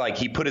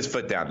he put his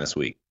foot down this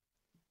week.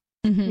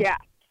 Mm-hmm.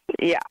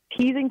 Yeah,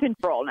 he's in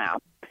control now.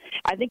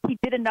 I think he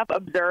did enough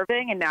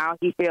observing, and now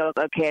he feels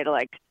okay to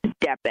like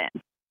step in.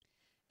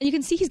 And you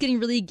can see he's getting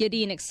really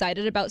giddy and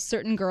excited about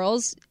certain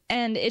girls,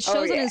 and it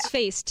shows on his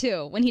face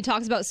too. When he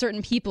talks about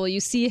certain people, you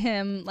see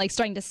him like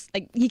starting to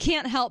he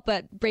can't help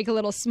but break a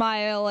little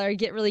smile or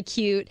get really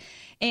cute.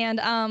 And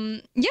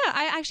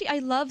I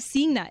love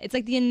seeing that. It's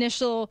like the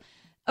initial,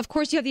 of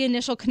course, you have the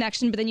initial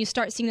connection, but then you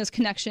start seeing those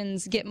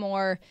connections get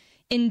more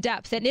in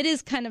depth, and it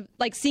is kind of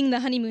like seeing the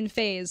honeymoon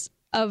phase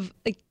of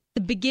like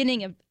the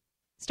beginning of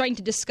starting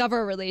to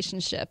discover a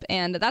relationship,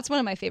 and that's one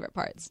of my favorite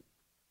parts.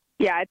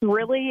 Yeah, it's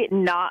really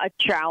not a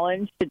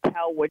challenge to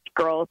tell which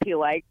girls he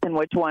likes and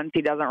which ones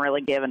he doesn't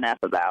really give an F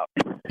about.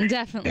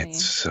 Definitely.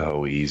 It's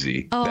so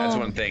easy. Oh. That's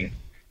one thing.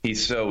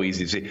 He's so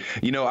easy to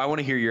see. I want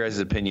to hear your guys'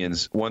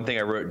 opinions. One thing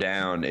I wrote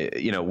down,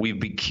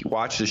 we've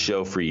watched the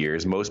show for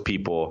years. Most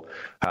people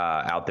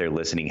out there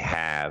listening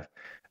have.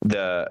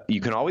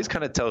 You can always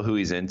kind of tell who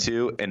he's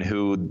into and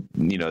who,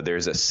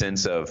 there's a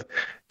sense of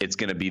it's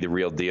going to be the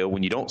real deal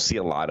when you don't see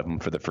a lot of them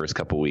for the first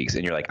couple of weeks.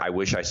 And you're like, I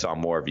wish I saw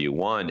more of you.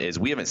 One is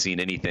we haven't seen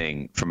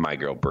anything from my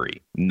girl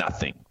Brie.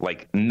 Nothing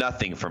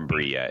from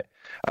Brie yet.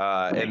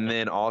 And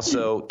then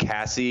also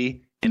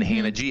Cassie and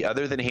Hannah G.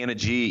 Other than Hannah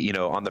G,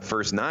 on the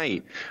first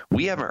night,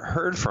 we haven't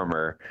heard from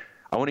her.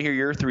 I want to hear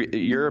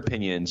your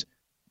opinions.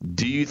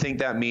 Do you think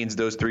that means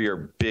those 3 are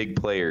big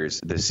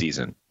players this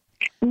season?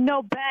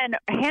 No, Ben.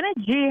 Hannah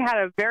G had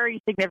a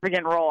very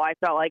significant role, I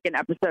felt like, in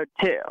episode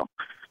 2.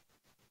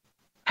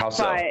 How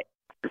so? But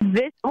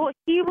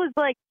he was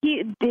like,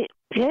 him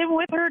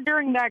with her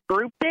during that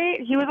group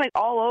date, he was like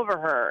all over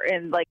her.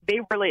 And like they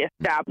really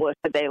established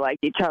that they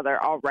liked each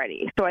other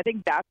already. So I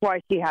think that's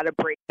why she had a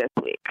break this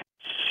week.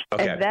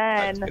 Okay. And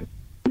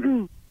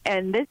then,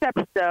 and this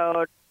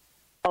episode,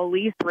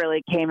 Elise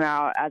really came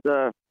out as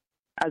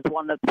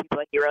one of the people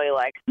that he really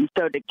likes. And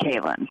so did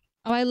Kaylin.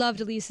 Oh, I loved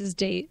Elise's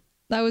date.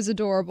 That was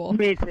adorable.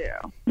 Me too.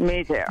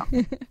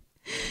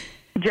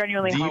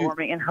 Genuinely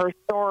heartwarming. And her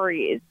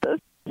story is the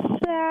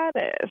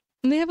saddest.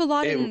 And they have a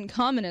lot in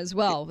common as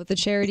well with the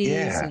charities.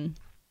 Yeah. And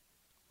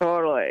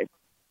totally.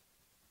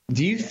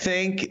 Do you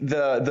think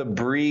the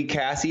Brie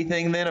Cassie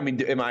thing then? I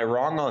mean, am I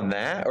wrong on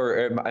that?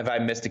 Or have I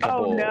missed a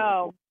couple? Oh,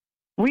 no.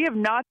 We have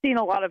not seen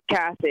a lot of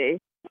Cassie.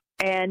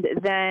 And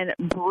then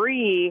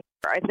Brie,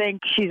 I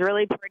think she's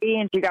really pretty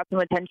and she got some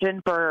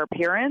attention for her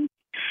appearance.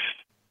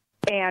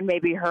 and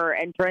maybe her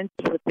entrance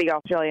with the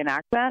Australian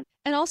accent.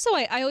 And also,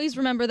 I always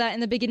remember that in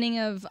the beginning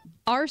of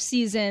our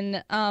season,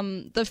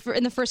 in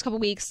the first couple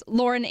weeks,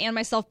 Lauren and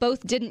myself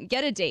both didn't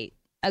get a date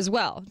as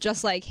well,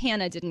 just like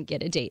Hannah didn't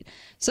get a date.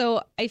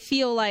 So I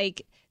feel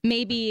like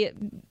maybe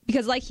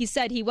because, like he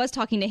said, he was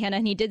talking to Hannah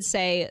and he did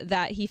say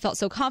that he felt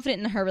so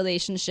confident in her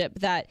relationship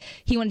that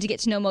he wanted to get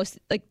to know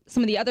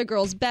some of the other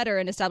girls better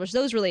and establish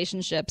those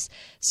relationships.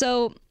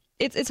 So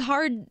it's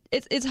hard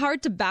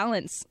to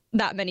balance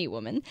that many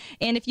women.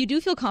 And if you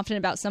do feel confident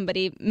about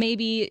somebody,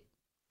 maybe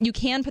you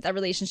can put that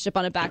relationship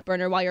on a back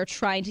burner while you're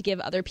trying to give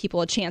other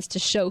people a chance to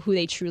show who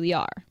they truly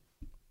are.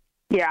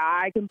 Yeah,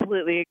 I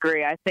completely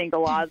agree. I think a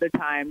lot of the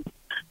times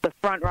the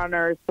front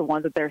runners, the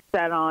ones that they're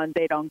set on,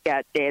 they don't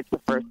get dates the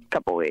first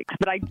couple weeks.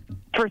 But I,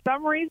 for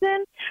some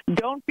reason,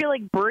 don't feel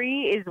like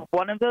Bree is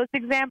one of those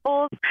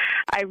examples.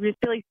 I just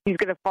feel like he's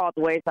going to fall at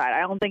the wayside. I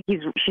don't think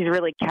she's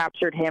really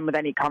captured him with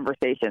any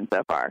conversation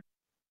so far.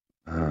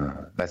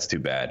 That's too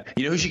bad.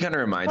 You know who she kind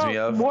of reminds me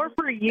of? More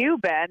for you,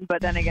 Ben.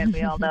 But then again,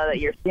 we all know that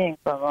you're seeing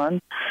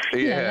someone.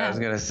 Yeah, I was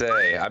gonna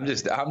say. I'm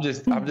just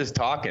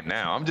talking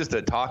now. I'm just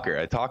a talker,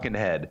 a talking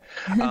head.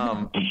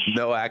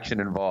 No action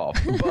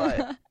involved.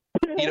 But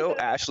you know,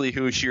 Ashley,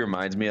 who she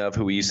reminds me of,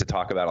 who we used to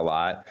talk about a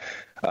lot,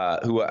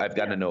 who I've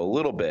gotten to know a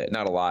little bit,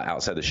 not a lot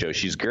outside the show.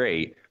 She's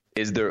great.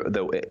 Is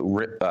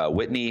the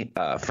Whitney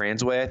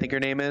Franzway, I think her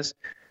name is.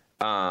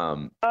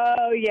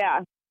 Oh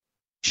yeah.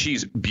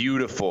 She's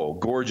beautiful,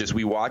 gorgeous.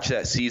 We watched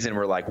that season.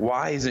 We're like,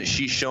 why isn't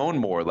she shown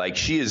more? Like,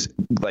 she is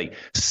like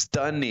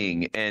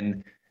stunning,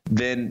 and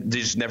then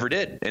they just never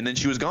did. And then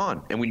she was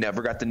gone, and we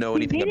never got to know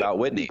anything about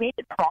Whitney. She made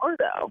it far,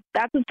 though.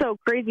 That's what's so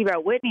crazy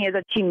about Whitney is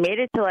that she made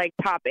it to like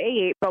top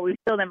 8, but we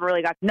still never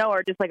really got to know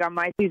her. Just like on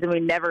my season,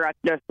 we never got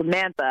to know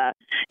Samantha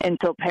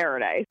until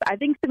Paradise. I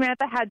think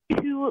Samantha had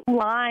 2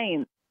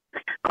 lines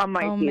on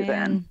my season.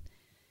 Man.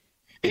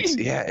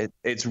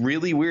 It's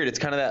really weird. It's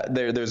kind of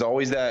that there's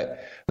always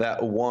that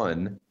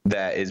one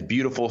that is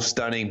beautiful,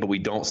 stunning, but we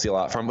don't see a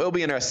lot from. It'll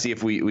be interesting to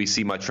see if we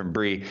see much from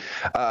Bree.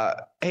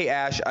 Hey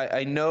Ash,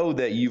 I know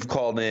that you've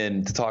called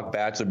in to talk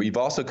Bachelor, but you've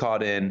also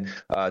called in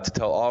to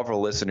tell all of our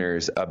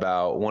listeners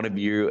about one of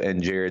you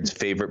and Jared's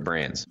favorite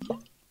brands.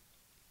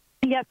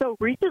 Yeah, so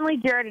recently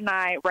Jared and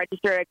I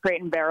registered at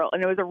Crate and Barrel,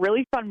 and it was a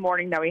really fun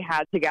morning that we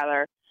had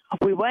together.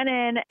 We went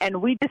in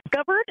and we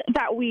discovered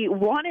that we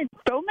wanted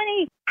so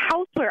many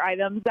houseware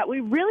items that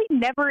we really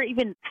never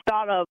even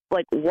thought of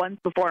like once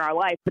before in our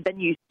life. But then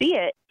you see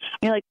it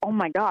and you're like, oh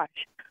my gosh,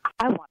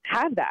 I want to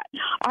have that.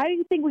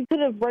 I think we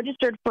could have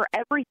registered for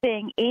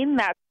everything in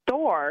that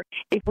store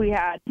if we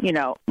had,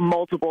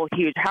 multiple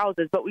huge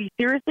houses. But we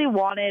seriously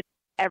wanted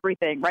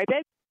everything, right,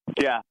 babe?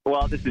 Yeah.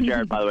 Well, this is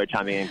Jared, by the way,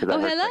 chiming in because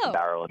I heard Crate and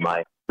Barrel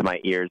and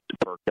my ears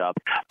perked up.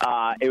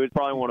 It was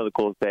probably one of the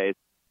coolest days,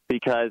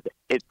 because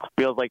it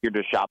feels like you're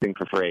just shopping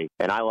for free.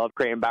 And I love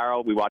Crate and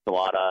Barrel. We watch a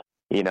lot of,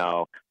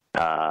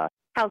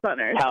 House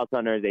Hunters,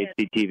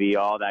 HGTV,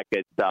 all that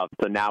good stuff.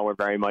 So now we're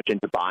very much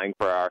into buying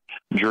for our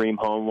dream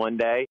home one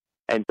day.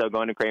 And so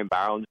going to Crate and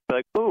Barrel and just be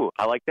like, ooh,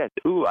 I like this.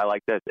 Ooh, I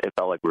like this. It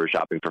felt like we were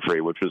shopping for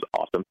free, which was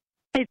awesome.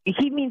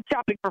 He means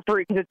shopping for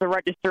free because it's a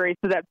registry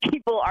so that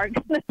people are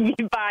going to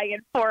be buying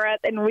it for us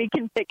and we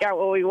can pick out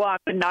what we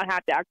want and not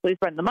have to actually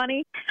spend the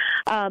money.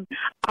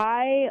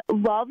 I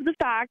love the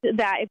fact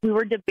that if we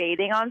were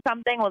debating on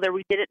something, whether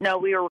we didn't know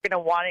we were going to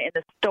want it in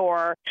the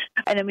store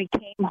and then we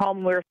came home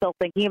and we were still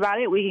thinking about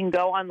it, we can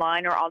go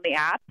online or on the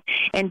app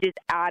and just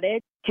add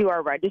it to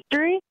our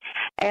registry.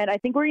 And I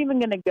think we're even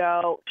going to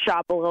go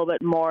shop a little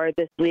bit more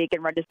this week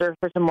and register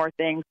for some more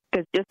things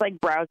because just like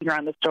browsing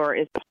around the store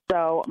is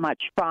so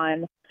much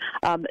fun.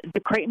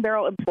 The Crate and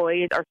Barrel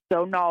employees are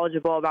so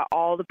knowledgeable about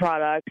all the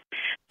products.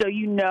 So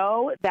you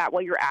know that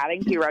what you're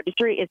adding to your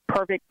registry is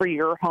perfect for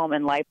your home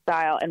and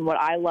lifestyle. And what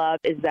I love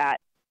is that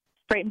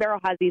Crate and Barrel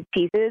has these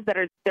pieces that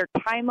they're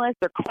timeless,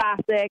 they're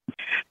classic.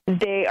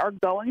 They are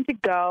going to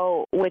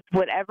go with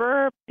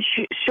whatever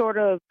sort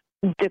of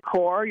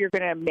decor you're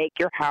going to make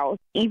your house,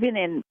 even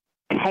in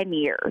 10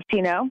 years,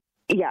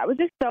 Yeah, it was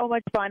just so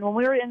much fun. When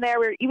we were in there,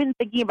 we were even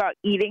thinking about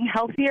eating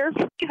healthier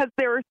because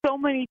there were so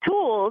many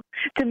tools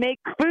to make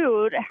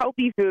food,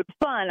 healthy food,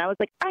 fun. I was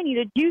like, I need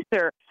a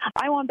juicer.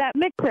 I want that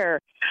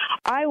mixer.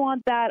 I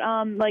want that,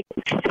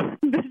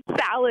 the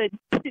salad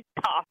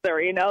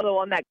tosser, the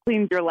one that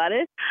cleans your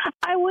lettuce.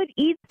 I would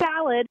eat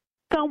salad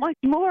so much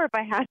more if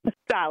I had a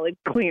salad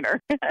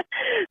cleaner.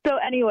 So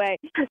anyway,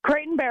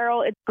 Crate and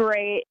Barrel, it's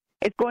great.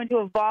 It's going to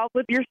evolve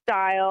with your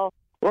style.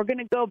 We're going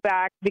to go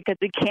back because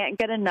we can't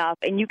get enough.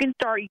 And you can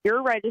start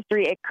your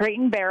registry at Crate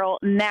and Barrel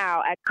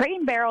now at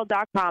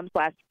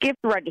crateandbarrel.com/gift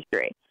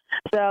registry.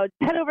 So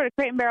head over to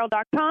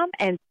crateandbarrel.com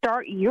and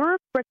start your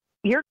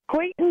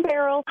Crate and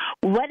Barrel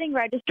wedding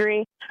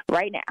registry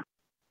right now.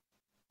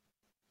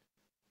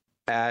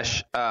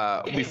 Ash,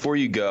 before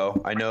you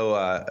go, I know,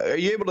 are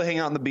you able to hang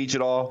out on the beach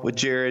at all with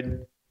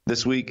Jared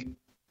this week?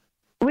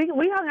 We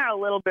hung out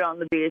a little bit on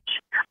the beach.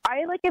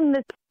 I am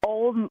this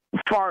old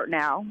fart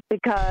now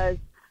because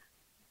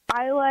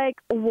I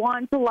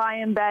want to lie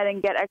in bed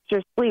and get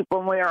extra sleep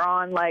when we are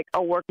on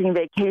a working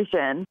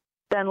vacation.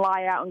 than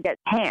lie out and get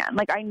tan.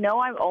 Like, I know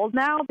I'm old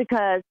now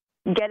because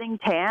getting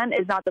tan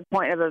is not the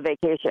point of a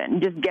vacation.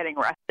 Just getting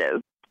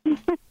restive.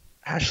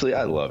 Ashley,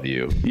 I love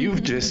you.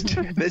 This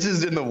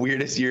has been the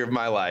weirdest year of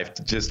my life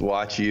to just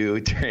watch you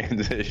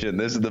transition.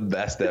 This is the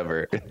best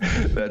ever.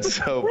 That's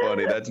so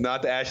funny. That's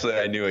not the Ashley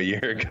I knew a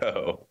year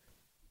ago.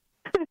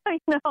 I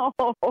know.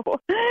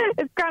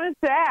 It's kind of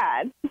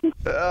sad.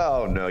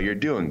 Oh, no, you're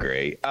doing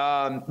great.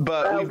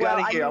 But we've got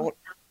to hear.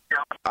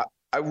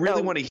 I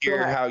really want to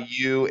hear how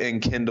you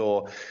and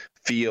Kendall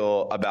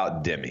feel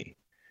about Demi.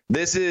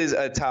 This is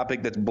a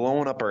topic that's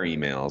blowing up our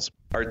emails.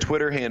 Our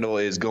Twitter handle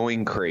is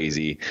going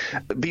crazy.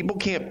 People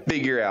can't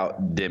figure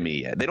out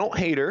Demi yet. They don't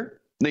hate her.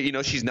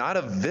 She's not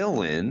a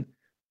villain.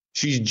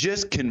 She's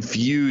just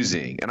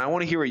confusing. And I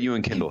want to hear what you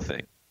and Kendall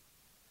think.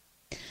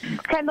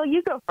 Kendall,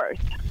 you go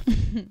first.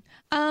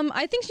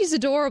 I think she's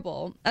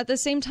adorable. At the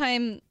same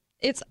time,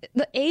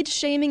 the age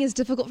shaming is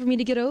difficult for me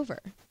to get over.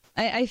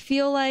 I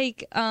feel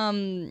like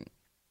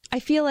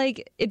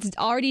it's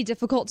already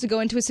difficult to go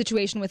into a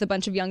situation with a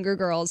bunch of younger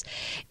girls,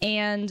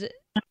 and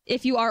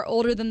if you are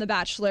older than The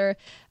Bachelor,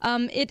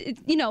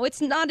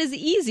 it's not as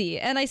easy.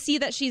 And I see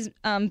that she's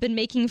been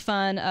making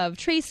fun of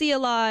Tracy a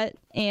lot,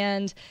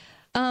 and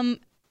I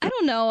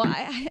don't know.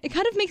 It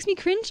kind of makes me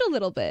cringe a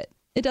little bit.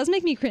 It does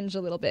make me cringe a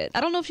little bit.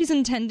 I don't know if she's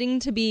intending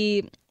to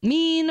be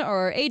mean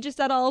or ageist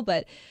at all,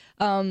 but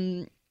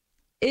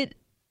it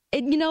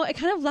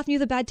kind of left me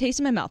with a bad taste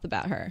in my mouth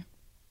about her.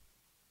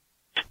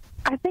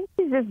 I think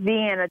she's just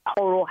being a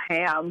total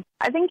ham.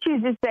 I think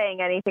she's just saying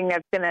anything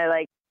that's going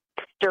to,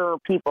 stir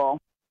people.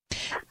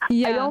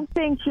 Yeah. I don't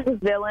think she's a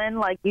villain,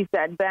 like you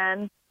said,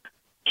 Ben.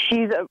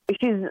 She's a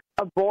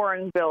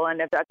boring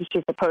villain, if that's what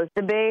she's supposed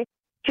to be.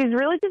 She's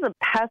really just a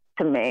pest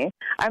to me.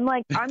 I'm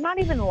not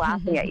even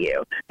laughing at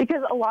you.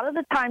 Because a lot of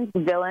the times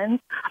villains,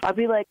 I'll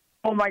be like,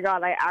 oh my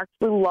God, I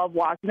actually love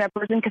watching that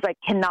person because I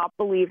cannot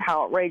believe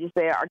how outrageous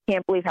they are. I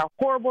can't believe how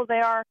horrible they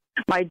are.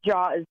 My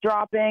jaw is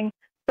dropping.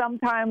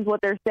 Sometimes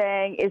what they're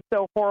saying is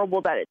so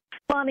horrible that it's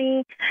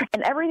funny.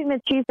 And everything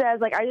that she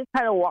says, I just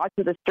kind of watch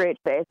with a straight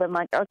face. I'm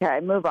like, okay,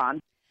 move on.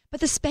 But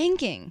the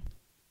spanking.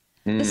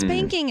 The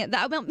spanking,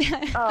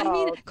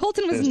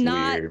 Colton was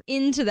not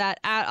into that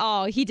at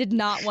all. He did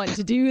not want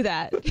to do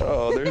that.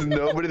 Oh, there's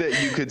nobody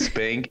that you could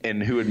spank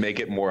and who would make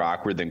it more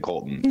awkward than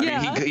Colton. Yeah.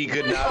 I mean, he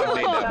could not have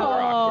made that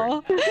more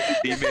awkward.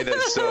 He made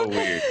that so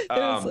weird.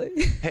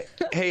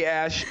 Hey,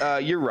 Ash,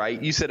 you're right.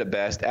 You said it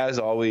best. As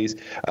always,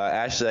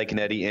 Ashley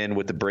Iaconetti in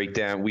with the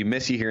breakdown. We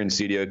miss you here in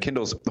studio.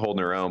 Kendall's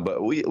holding her own,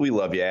 but we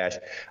love you, Ash.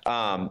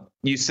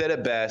 You said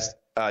it best.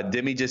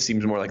 Demi just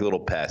seems more like a little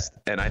pest,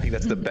 and I think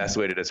that's the best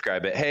way to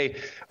describe it. Hey,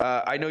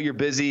 I know you're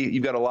busy.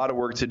 You've got a lot of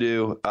work to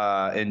do,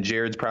 and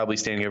Jared's probably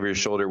standing over your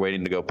shoulder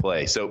waiting to go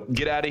play. So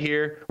get out of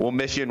here. We'll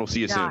miss you, and we'll see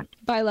you soon.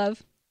 Bye,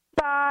 love.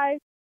 Bye.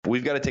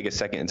 We've got to take a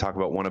second and talk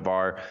about one of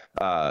our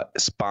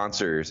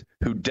sponsors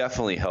who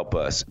definitely help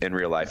us in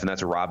real life, and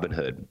that's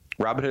Robinhood.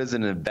 Robinhood is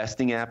an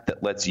investing app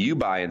that lets you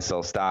buy and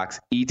sell stocks,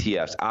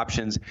 ETFs,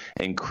 options,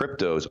 and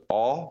cryptos,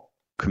 all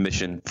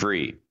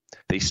commission-free.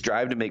 They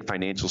strive to make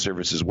financial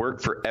services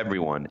work for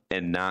everyone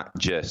and not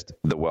just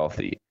the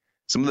wealthy.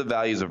 Some of the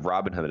values of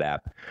Robinhood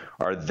app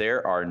are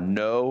there are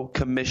no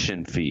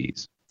commission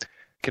fees.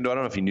 Kendall, I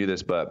don't know if you knew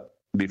this, but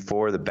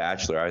before The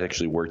Bachelor, I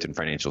actually worked in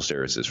financial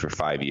services for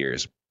 5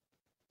 years.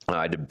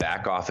 I did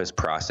back office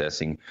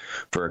processing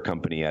for a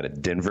company out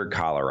of Denver,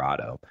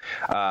 Colorado.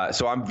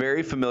 So I'm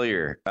very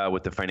familiar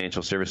with the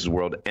financial services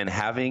world, and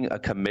having a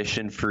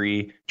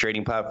commission-free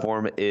trading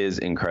platform is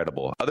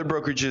incredible. Other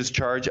brokerages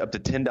charge up to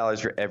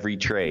 $10 for every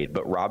trade,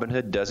 but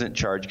Robinhood doesn't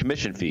charge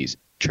commission fees.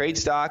 Trade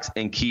stocks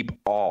and keep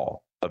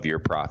all of your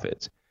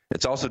profits.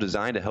 It's also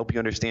designed to help you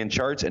understand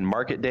charts and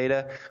market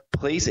data.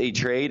 Place a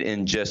trade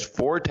in just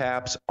 4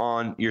 taps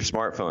on your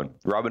smartphone.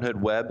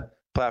 Robinhood Web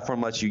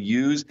platform lets you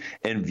use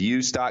and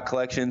view stock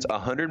collections,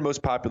 100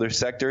 most popular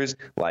sectors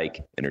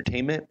like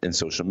entertainment and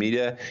social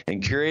media,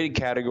 and curated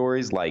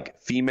categories like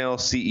female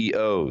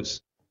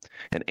CEOs,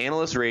 and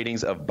analyst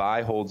ratings of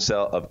buy, hold,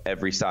 sell of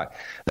every stock.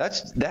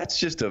 That's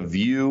just a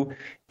view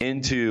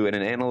into and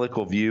an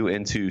analytical view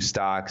into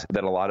stocks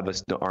that a lot of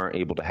us aren't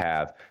able to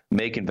have.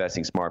 Make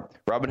investing smart.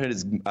 Robinhood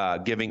is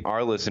giving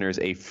our listeners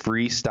a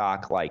free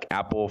stock like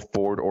Apple,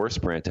 Ford, or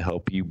Sprint to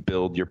help you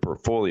build your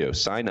portfolio.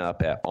 Sign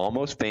up at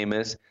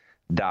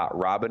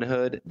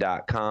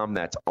almostfamous.robinhood.com.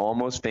 That's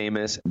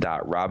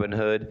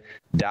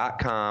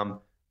almostfamous.robinhood.com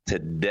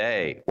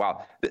today.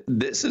 Wow.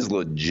 This is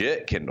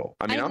legit, Kendall.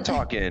 I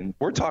mean,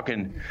 we're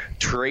talking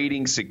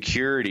trading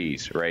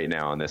securities right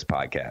now on this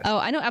podcast. Oh,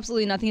 I know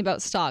absolutely nothing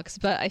about stocks,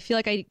 but I feel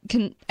like I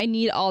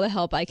need all the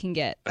help I can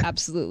get.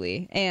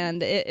 Absolutely.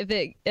 And if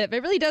it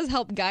really does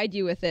help guide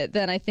you with it,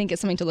 then I think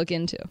it's something to look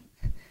into.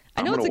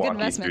 I know it's a good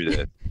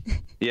investment.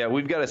 Yeah,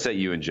 we've got to set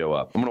you and Joe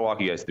up. I'm going to walk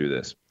you guys through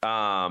this.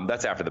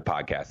 That's after the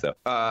podcast, though.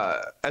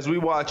 As we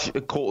watch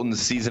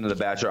Colton's season of The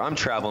Bachelor, I'm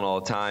traveling all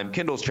the time.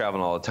 Kendall's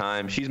traveling all the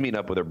time. She's meeting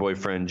up with her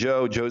boyfriend,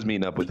 Joe. Joe's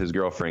meeting up with his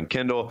girlfriend,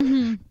 Kendall.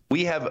 Mm-hmm.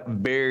 We have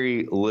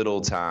very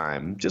little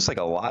time, just like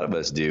a lot of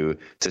us do,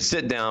 to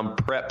sit down,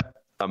 prep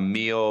a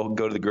meal,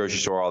 go to the grocery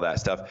store, all that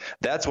stuff.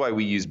 That's why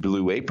we use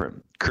Blue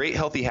Apron. Create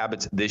healthy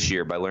habits this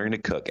year by learning to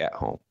cook at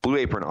home. Blue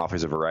Apron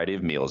offers a variety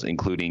of meals,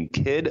 including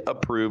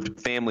kid-approved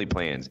family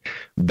plans,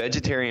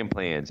 vegetarian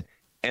plans,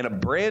 and a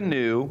brand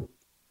new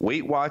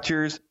Weight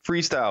Watchers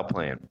Freestyle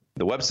plan.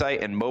 The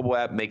website and mobile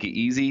app make it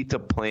easy to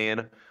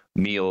plan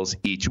meals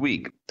each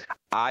week.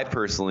 I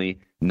personally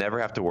never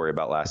have to worry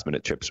about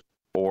last-minute trips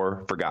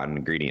or forgotten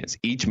ingredients.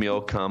 Each meal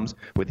comes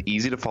with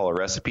easy-to-follow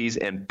recipes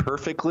and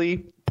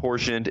perfectly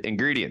portioned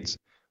ingredients.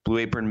 Blue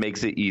Apron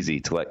makes it easy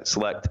to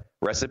select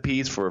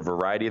recipes for a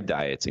variety of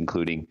diets,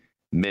 including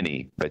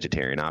many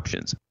vegetarian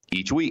options.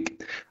 Each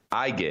week,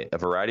 I get a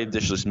variety of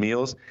dishless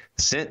meals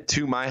sent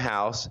to my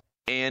house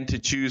and to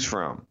choose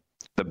from.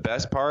 The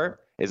best part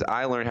is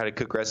I learned how to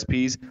cook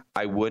recipes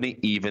I wouldn't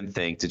even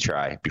think to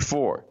try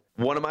before.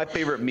 One of my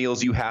favorite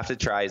meals you have to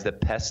try is the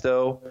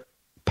pesto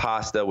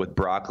pasta with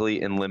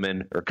broccoli and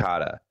lemon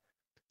ricotta.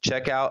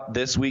 Check out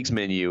this week's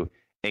menu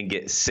and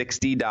get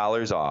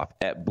 $60 off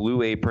at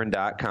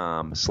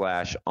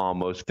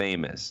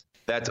blueapron.com/almostfamous.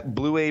 That's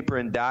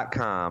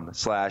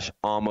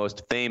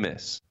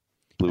blueapron.com/almostfamous.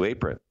 Blue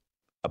Apron,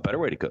 a better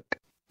way to cook.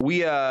 We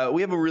have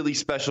a really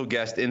special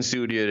guest in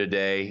studio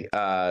today.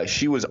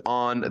 She was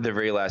on the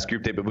very last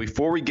group day. But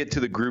before we get to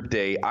the group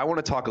day, I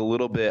want to talk a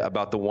little bit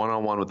about the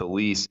one-on-one with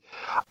Elise.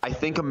 I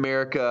think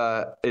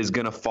America is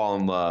going to fall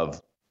in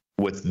love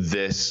with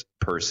this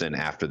person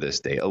after this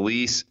day.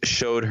 Elise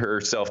showed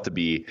herself to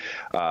be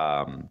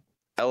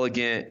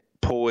elegant,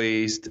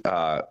 poised,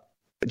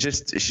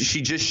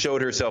 she just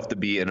showed herself to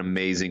be an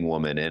amazing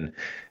woman.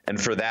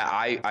 And for that,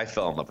 I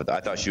fell in love with her.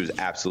 I thought she was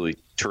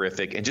absolutely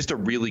terrific and just a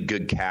really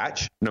good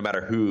catch, no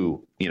matter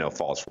who,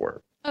 falls for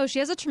her. Oh, she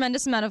has a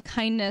tremendous amount of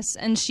kindness,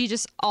 and she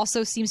just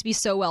also seems to be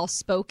so well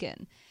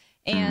spoken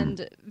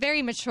and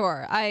very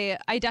mature. I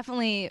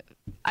definitely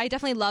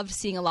loved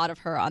seeing a lot of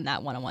her on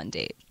that one-on-one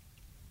date.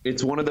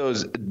 It's one of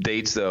those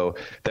dates, though,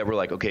 that we're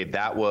like, okay,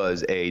 that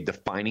was a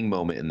defining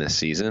moment in this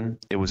season.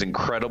 It was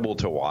incredible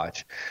to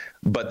watch,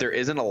 but there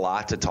isn't a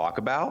lot to talk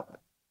about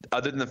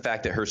other than the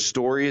fact that her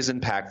story is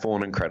impactful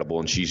and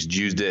incredible, and she's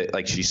used it,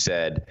 like she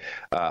said.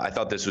 I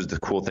thought this was the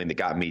cool thing that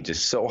got me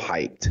just so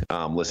hyped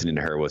listening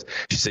to her was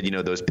she said,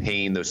 those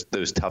pain,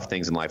 those tough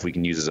things in life we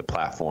can use as a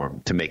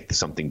platform to make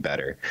something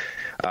better.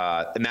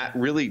 And that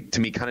really,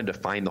 to me, kind of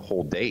defined the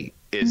whole date.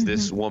 Is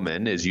this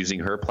woman is using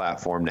her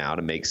platform now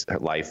to make her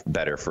life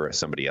better for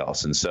somebody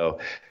else. And so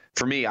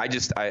for me, I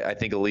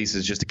think Elise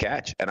is just a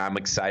catch, and I'm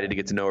excited to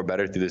get to know her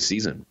better through this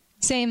season.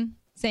 Same.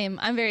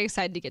 I'm very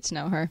excited to get to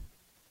know her.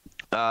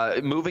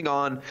 Moving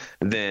on,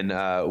 then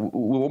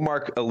we'll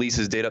mark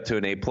Elise's date up to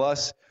an A+.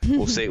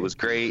 We'll say it was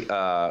great.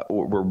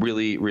 We're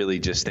really, really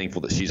just thankful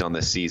that she's on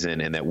this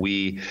season, and that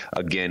we,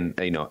 again,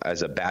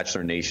 as a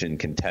Bachelor Nation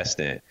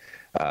contestant,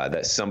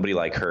 that somebody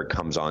like her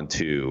comes on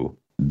to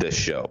this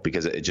show,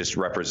 because it just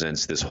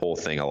represents this whole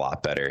thing a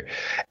lot better.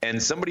 And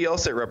somebody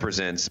else that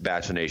represents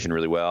Bachelor Nation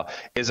really well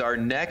is our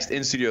next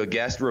in-studio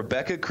guest.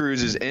 Rebecca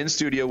Cruz is in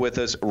studio with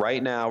us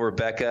right now.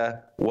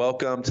 Rebecca,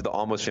 welcome to the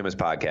Almost Famous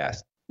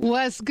podcast.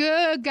 What's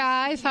good,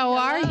 guys? How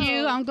are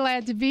you? I'm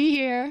glad to be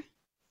here.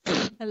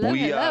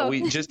 Hello.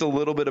 We just a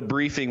little bit of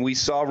briefing. We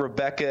saw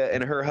Rebecca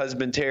and her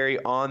husband Terry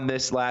on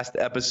this last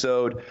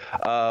episode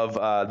of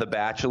The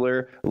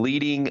Bachelor,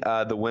 leading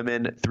the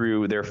women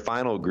through their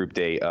final group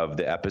day of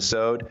the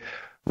episode.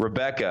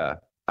 Rebecca,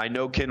 I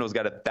know Kendall's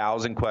got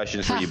 1,000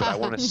 questions for you, but I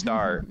want to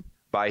start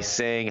by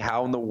saying,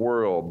 how in the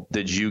world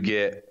did you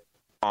get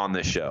on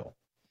this show?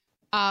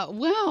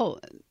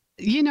 Well,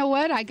 you know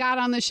what? I got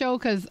on the show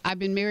because I've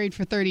been married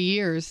for 30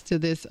 years to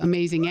this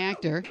amazing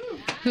actor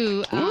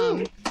who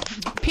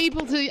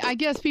people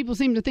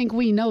seem to think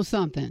we know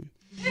something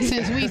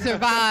since we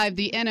survived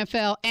the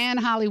NFL and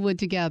Hollywood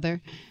together.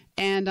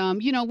 And,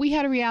 we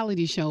had a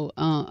reality show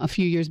a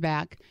few years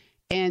back.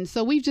 And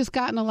so we've just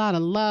gotten a lot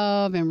of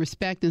love and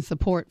respect and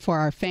support for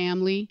our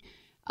family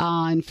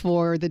and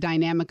for the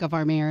dynamic of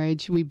our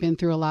marriage. We've been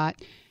through a lot.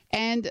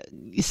 And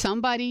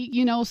somebody,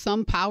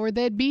 some power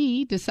that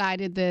be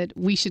decided that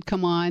we should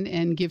come on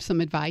and give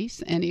some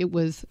advice. And it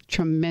was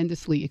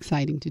tremendously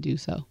exciting to do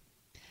so.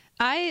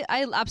 I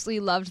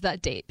absolutely loved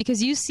that date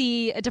because you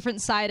see a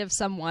different side of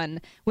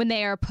someone when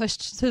they are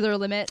pushed to their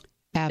limit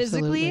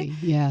Absolutely,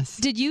 physically. Yes.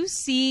 Did you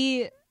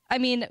see,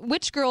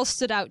 which girl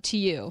stood out to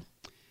you?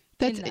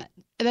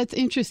 That's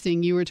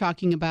interesting. You were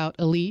talking about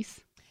Elise.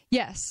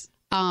 Yes.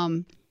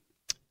 I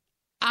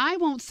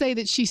won't say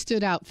that she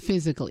stood out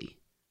physically.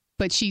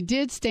 But she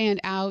did stand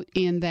out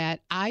in that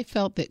I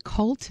felt that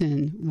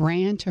Colton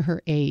ran to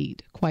her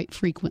aid quite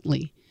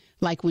frequently.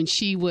 Like when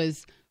she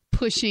was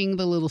pushing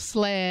the little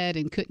sled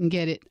and couldn't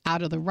get it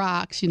out of the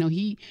rocks,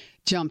 he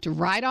jumped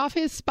right off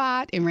his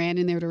spot and ran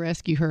in there to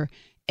rescue her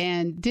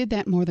and did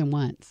that more than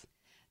once.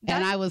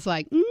 And I was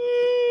like,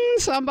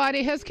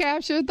 somebody has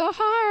captured the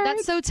heart.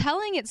 That's so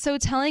telling. It's so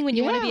telling when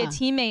you want to be a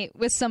teammate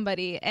with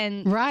somebody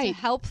and to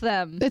help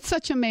them. It's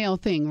such a male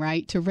thing,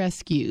 right? To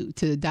rescue,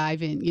 to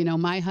dive in.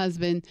 My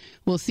husband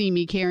will see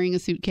me carrying a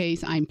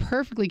suitcase I'm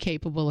perfectly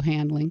capable of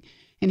handling.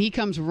 And he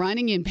comes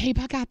running in, babe,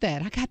 I got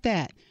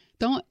that.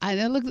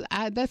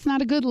 That's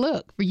not a good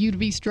look for you to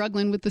be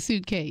struggling with the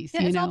suitcase.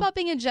 Yeah, it's all about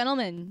being a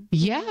gentleman.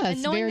 Yes,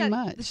 and knowing very that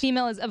much. The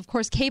female is, of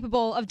course,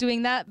 capable of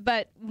doing that,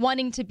 but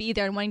wanting to be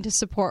there and wanting to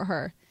support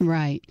her.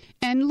 Right.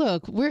 And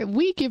look,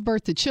 we give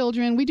birth to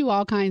children. We do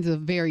all kinds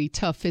of very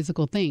tough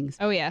physical things.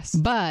 Oh, yes.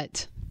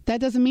 But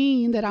that doesn't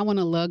mean that I want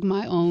to lug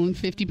my own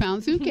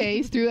 50-pound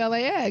suitcase through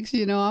LAX.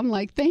 I'm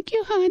like, thank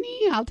you,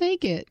 honey. I'll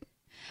take it.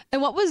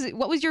 And what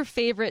was your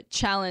favorite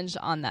challenge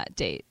on that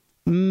date?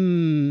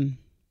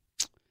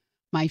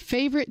 My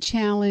favorite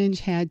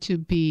challenge had to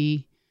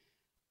be,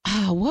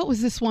 what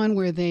was this one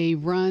where they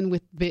run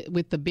with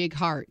the big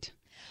heart?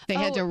 They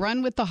had to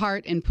run with the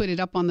heart and put it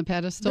up on the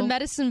pedestal. The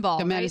medicine ball.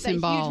 The medicine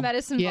right? ball. That huge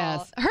medicine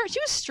yes. ball. She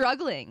was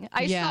struggling.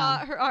 I saw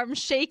her arm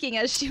shaking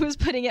as she was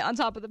putting it on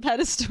top of the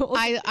pedestal.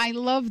 I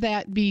love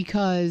that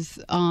because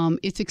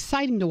it's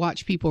exciting to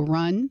watch people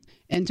run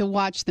and to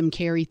watch them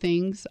carry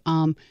things.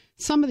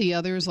 Some of the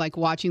others, like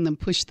watching them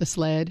push the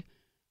sled,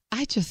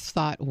 I just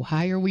thought,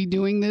 why are we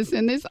doing this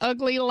in this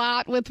ugly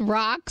lot with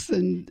rocks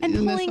and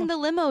pulling the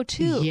limo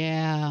too?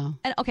 Yeah.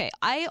 And okay,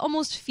 I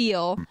almost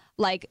feel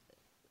like,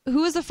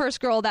 who was the first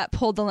girl that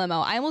pulled the limo?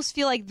 I almost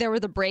feel like there were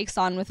the brakes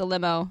on with the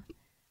limo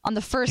on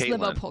the first Caitlin,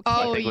 limo pull.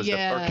 I think was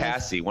or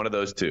Cassie, one of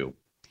those two.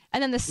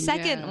 And then the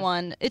second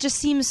one, it just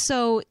seems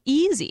so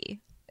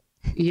easy.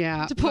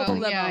 Yeah, to pull the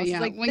limos.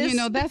 Yeah. Like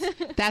well,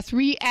 that's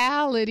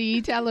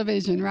reality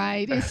television,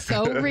 right? It's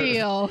so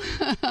real.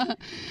 I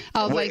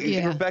was like,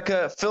 yeah.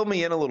 Rebecca, fill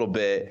me in a little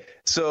bit.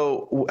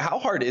 So, how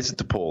hard is it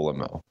to pull a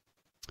limo?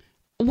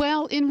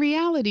 Well, in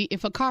reality,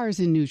 if a car is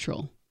in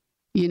neutral,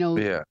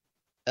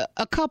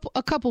 a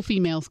couple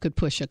females could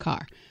push a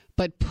car,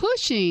 but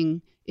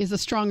pushing is a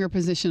stronger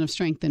position of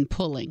strength than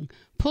pulling.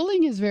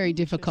 Pulling is very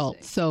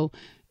difficult. So,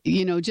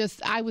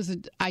 I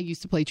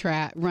used to play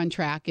run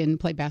track and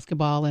play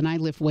basketball, and I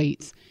lift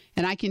weights.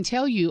 And I can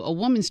tell you a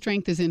woman's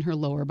strength is in her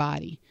lower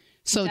body.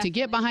 So to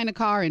get behind a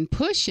car and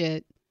push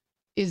it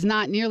is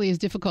not nearly as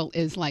difficult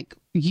as like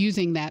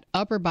using that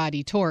upper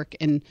body torque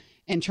and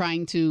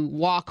trying to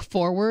walk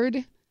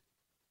forward.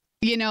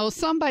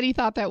 Somebody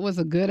thought that was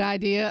a good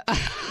idea.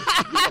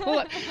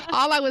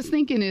 All I was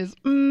thinking is,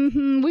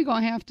 we're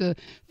going to have to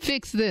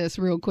fix this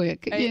real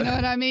quick. You know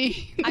what I mean?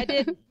 I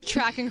did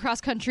track and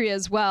cross country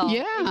as well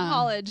in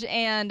college.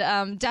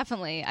 And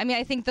definitely,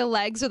 I think the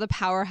legs are the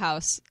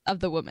powerhouse of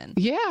the woman.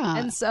 Yeah.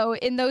 And so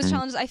in those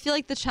challenges, I feel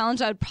like the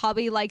challenge I would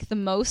probably like the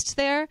most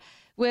there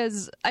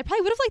was, I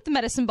probably would have liked the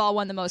medicine ball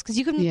one the most because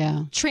you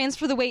can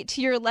transfer the weight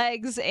to your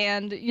legs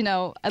and,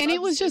 and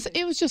it was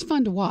just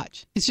fun to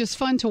watch. It's just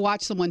fun to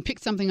watch someone pick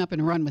something up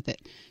and run with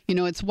it.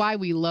 It's why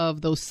we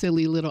love those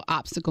silly little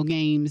obstacle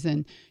games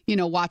and,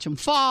 watch them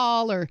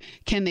fall or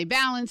can they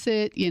balance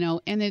it,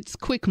 and it's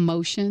quick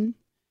motion.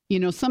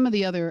 Some of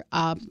the other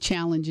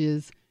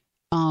challenges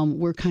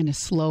were kind of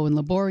slow and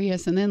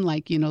laborious. And then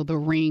the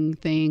ring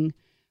thing,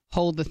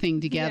 hold the thing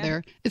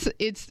together.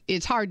 Yeah.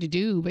 It's hard to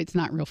do, but it's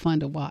not real fun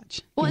to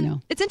watch.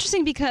 Well, it's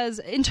interesting because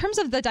in terms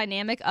of the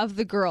dynamic of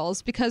the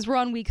girls, because we're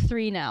on week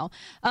 3 now,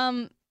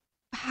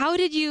 how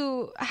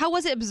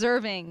was it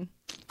observing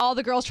all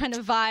the girls trying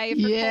to vie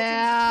for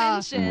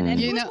Colton's attention? And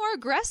who was more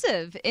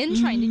aggressive in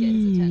trying to get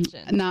his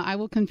attention? Now, I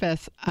will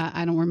confess,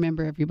 I don't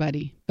remember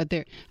everybody, but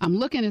I'm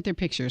looking at their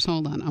pictures.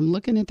 Hold on. I'm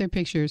looking at their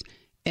pictures,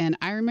 and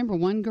I remember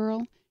one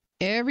girl.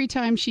 Every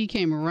time she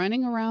came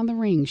running around the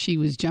ring, she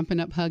was jumping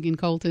up, hugging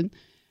Colton.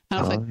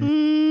 I was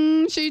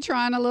like, she's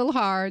trying a little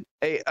hard.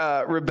 Hey,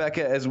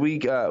 Rebecca, as we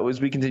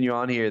continue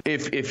on here,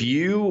 if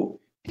you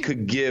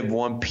could give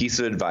one piece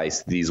of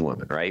advice to these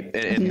women, right,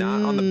 and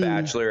not on The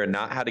Bachelor and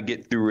not how to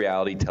get through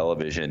reality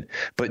television,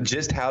 but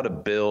just how to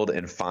build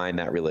and find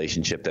that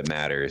relationship that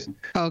matters,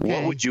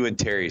 what would you and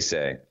Terry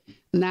say?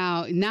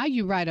 Now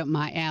you right up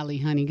my alley,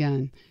 honey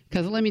gun,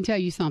 because let me tell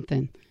you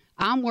something.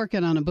 I'm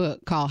working on a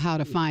book called How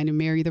to Find and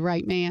Marry the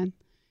Right Man.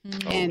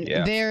 And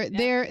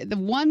the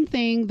one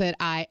thing that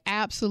I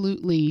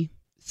absolutely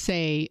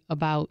say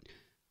about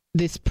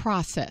this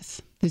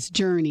process, this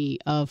journey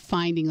of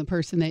finding the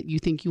person that you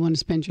think you want to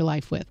spend your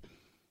life with,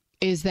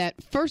 is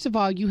that, first of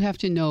all, you have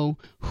to know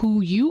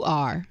who you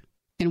are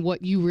and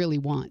what you really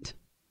want.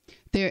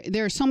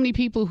 There are so many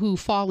people who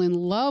fall in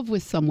love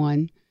with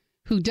someone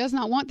who does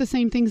not want the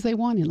same things they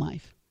want in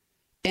life.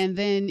 And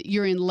then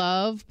you're in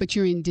love, but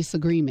you're in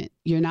disagreement.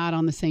 You're not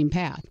on the same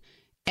path.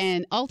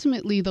 And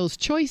ultimately, those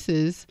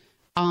choices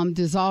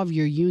dissolve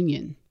your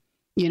union.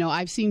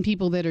 I've seen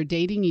people that are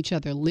dating each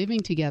other, living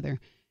together.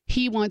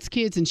 He wants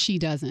kids and she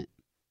doesn't.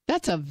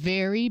 That's a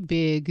very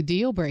big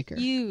deal breaker.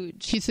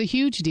 Huge. It's a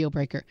huge deal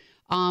breaker.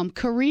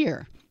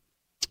 Career.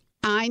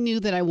 I knew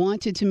that I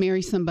wanted to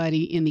marry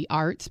somebody in the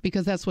arts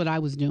because that's what I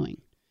was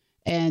doing.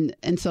 And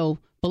so,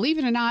 believe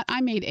it or not,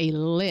 I made a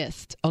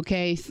list,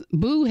 okay?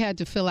 Boo had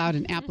to fill out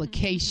an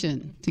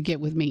application to get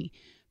with me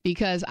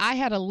because I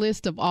had a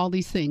list of all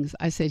these things.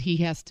 I said he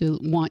has to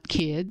want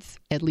kids,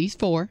 at least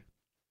 4.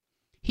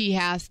 He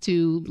has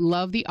to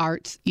love the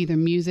arts, either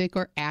music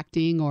or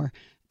acting, or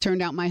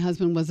turned out my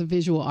husband was a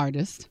visual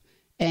artist.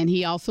 And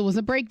he also was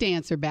a break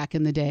dancer back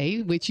in the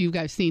day, which you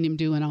guys seen him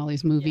do in all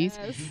his movies.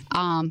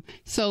 Yes.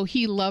 So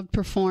he loved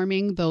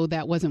performing, though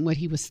that wasn't what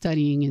he was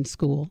studying in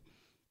school.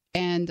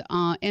 And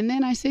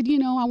then I said,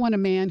 I want a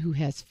man who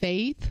has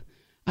faith.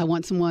 I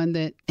want someone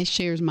that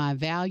shares my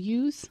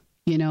values,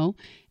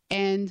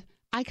 And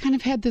I kind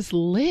of had this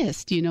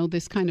list,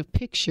 this kind of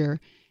picture.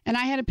 And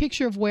I had a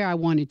picture of where I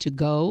wanted to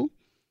go.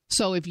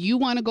 So if you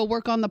want to go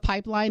work on the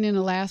pipeline in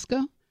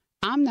Alaska,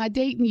 I'm not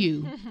dating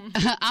you.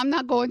 I'm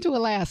not going to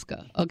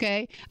Alaska,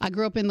 okay? I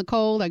grew up in the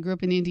cold. I grew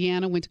up in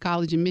Indiana, went to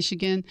college in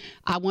Michigan.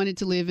 I wanted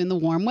to live in the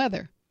warm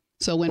weather.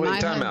 So when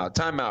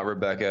time out,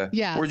 Rebecca.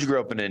 Yeah. Where'd you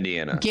grow up in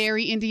Indiana?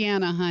 Gary,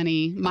 Indiana,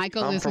 honey.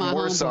 Michael is my homeboy. I'm from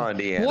Warsaw,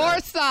 Indiana.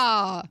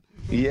 Warsaw.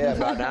 Yeah,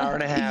 about an hour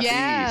and a half.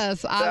 Yes,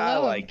 east. I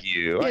like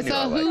you. It's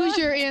a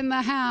Hoosier in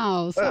the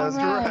house. That's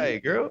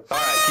right, girl. All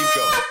right, keep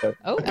going.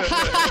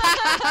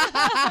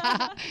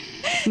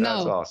 No,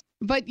 that's awesome.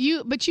 But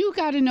you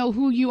got to know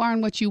who you are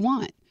and what you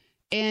want,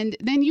 and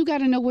then you got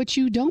to know what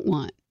you don't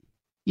want.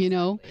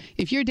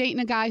 If you're dating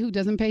a guy who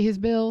doesn't pay his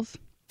bills,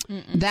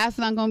 that's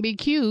not going to be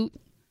cute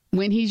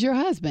when he's your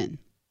husband.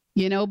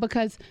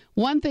 Because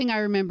one thing I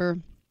remember.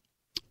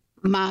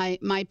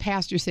 My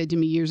pastor said to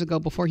me years ago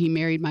before he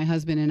married my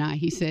husband and I,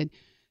 he said,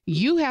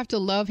 you have to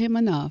love him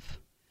enough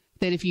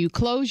that if you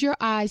close your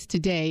eyes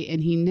today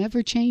and he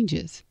never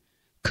changes,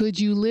 could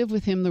you live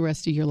with him the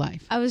rest of your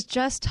life? I was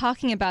just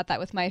talking about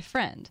that with my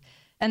friend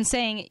and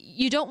saying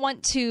you don't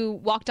want to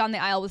walk down the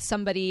aisle with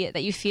somebody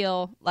that you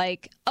feel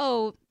like,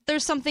 oh,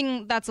 there's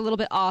something that's a little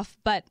bit off,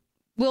 but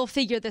we'll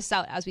figure this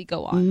out as we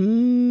go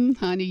on.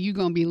 Honey, you're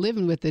going to be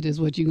living with it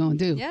is what you're going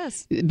to do.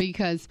 Yes.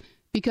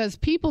 Because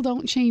people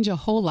don't change a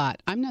whole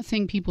lot. I'm not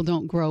saying people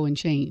don't grow and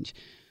change,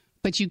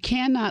 but you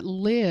cannot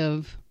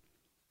live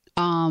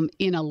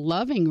in a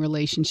loving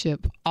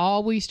relationship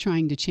always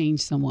trying to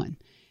change someone.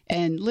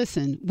 And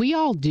listen, we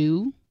all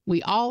do.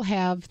 We all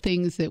have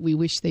things that we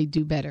wish they'd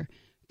do better.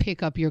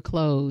 Pick up your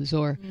clothes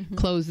or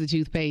close the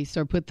toothpaste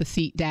or put the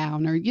seat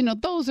down or,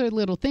 those are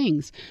little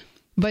things.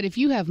 But if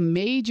you have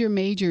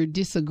major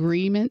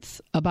disagreements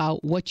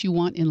about what you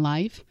want in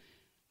life,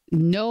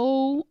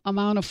 no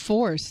amount of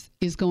force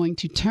is going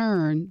to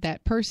turn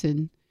that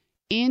person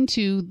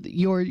into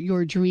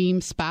your dream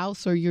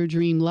spouse or your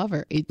dream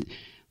lover.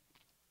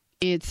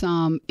 It's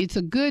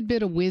a good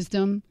bit of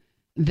wisdom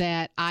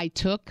that I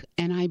took,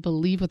 and I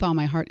believe with all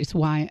my heart it's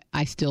why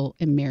I still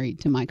am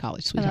married to my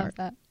college sweetheart.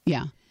 I love that.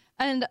 Yeah.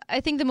 And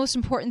I think the most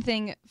important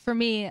thing for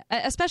me,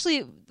 especially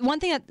one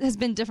thing that has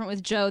been different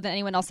with Joe than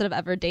anyone else that I've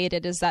ever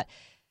dated, is that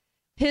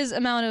his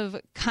amount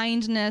of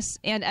kindness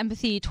and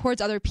empathy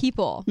towards other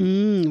people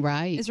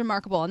is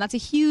remarkable. And that's a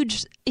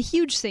huge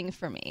thing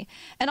for me.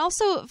 And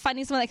also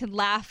finding someone that can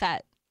laugh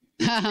at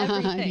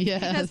everything. Yes.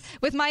 Because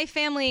with my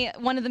family,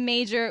 one of the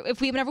major,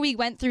 whenever we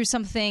went through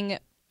something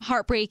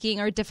heartbreaking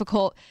or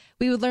difficult,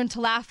 we would learn to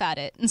laugh at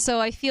it. And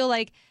so I feel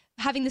like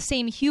having the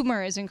same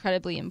humor is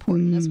incredibly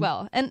important as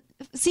well. And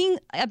seeing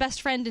a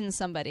best friend in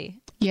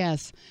somebody.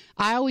 Yes.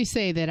 I always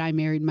say that I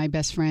married my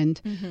best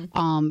friend.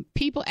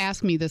 People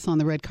ask me this on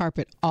the red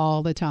carpet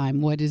all the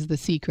time. What is the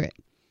secret?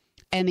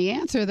 And the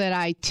answer that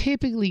I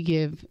typically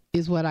give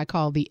is what I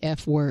call the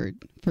F word,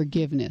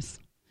 forgiveness.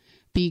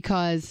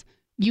 Because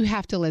you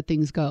have to let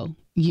things go.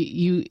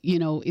 You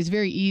know, it's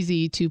very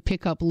easy to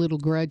pick up little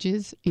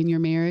grudges in your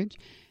marriage.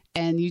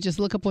 And you just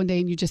look up one day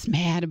and you're just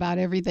mad about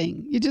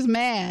everything. You're just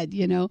mad,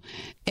 you know.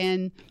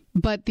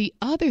 But the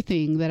other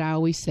thing that I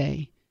always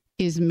say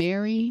is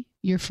marry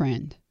your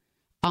friend.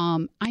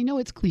 I know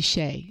it's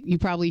cliche. You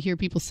probably hear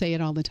people say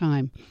it all the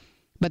time.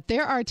 But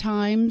there are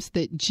times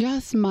that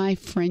just my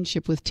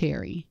friendship with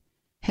Terry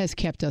has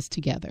kept us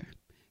together.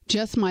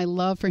 Just my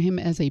love for him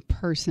as a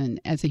person,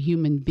 as a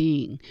human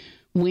being.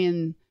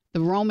 When the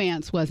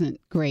romance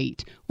wasn't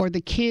great, or the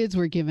kids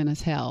were giving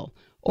us hell,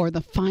 or the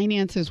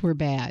finances were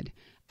bad,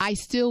 I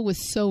still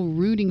was so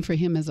rooting for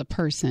him as a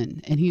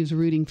person, and he was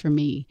rooting for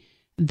me,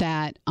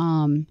 that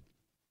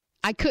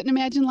I couldn't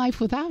imagine life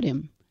without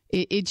him.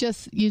 It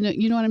just, you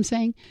know what I'm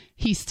saying?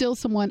 He's still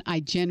someone I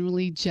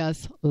generally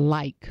just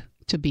like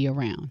to be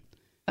around.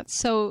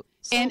 So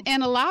and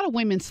a lot of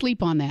women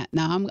sleep on that.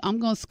 Now I'm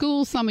going to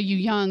school some of you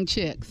young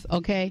chicks,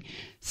 okay?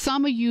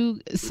 Some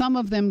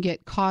of them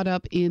get caught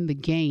up in the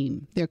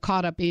game. They're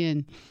caught up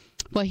in,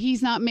 well,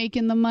 he's not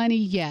making the money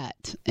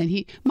yet. And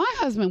my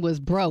husband was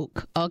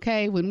broke,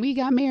 okay? When we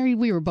got married,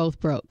 we were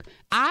both broke.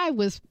 I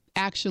was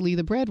actually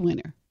the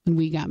breadwinner when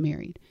we got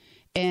married.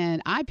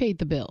 And I paid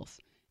the bills.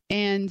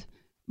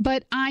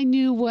 But I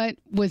knew what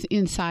was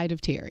inside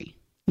of Terry.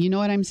 You know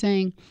what I'm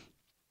saying?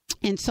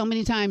 And so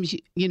many times,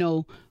 you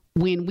know,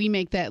 when we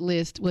make that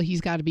list, well,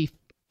 he's got to be,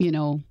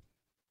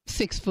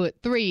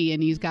 6'3",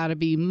 and he's got to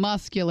be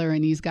muscular,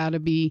 and he's got to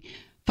be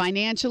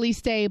financially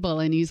stable,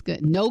 and he's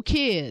got no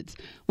kids.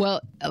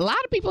 Well, a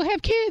lot of people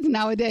have kids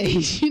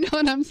nowadays. You know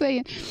what I'm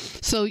saying?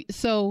 So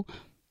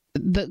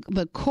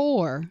the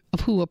core of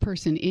who a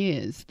person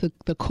is,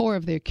 the core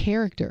of their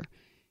character,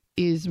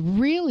 is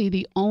really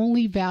the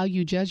only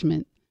value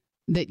judgment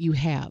that you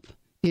have.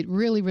 It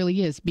really,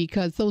 really is,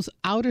 because those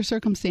outer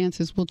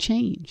circumstances will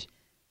change.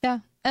 Yeah.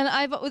 And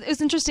it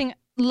was interesting.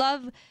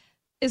 Love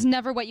is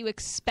never what you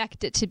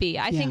expect it to be.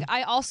 I think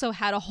I also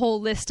had a whole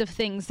list of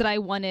things that I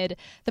wanted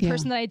the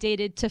person that I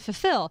dated to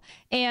fulfill.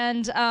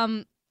 And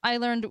I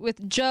learned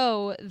with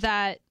Joe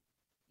that,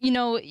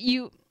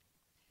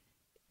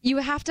 you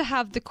have to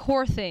have the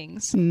core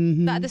things.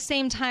 Mm-hmm. At the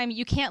same time,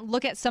 you can't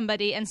look at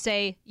somebody and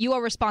say, you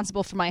are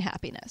responsible for my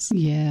happiness.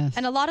 Yes.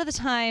 And a lot of the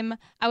time,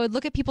 I would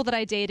look at people that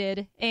I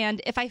dated, and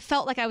if I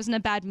felt like I was in a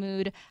bad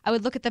mood, I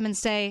would look at them and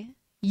say,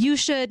 you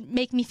should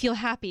make me feel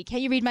happy.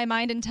 Can't you read my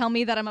mind and tell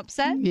me that I'm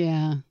upset?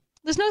 Yeah.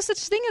 There's no such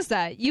thing as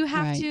that. You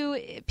have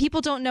to,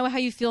 people don't know how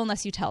you feel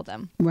unless you tell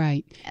them.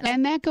 Right.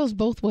 And that goes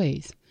both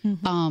ways.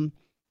 Mm-hmm.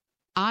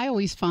 I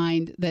always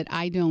find that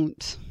I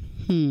don't,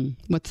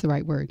 what's the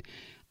right word?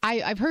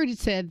 I've heard it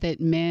said that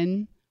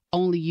men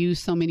only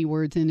use so many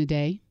words in a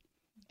day,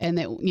 and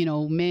that,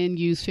 men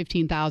use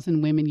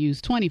 15,000, women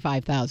use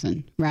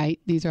 25,000, right?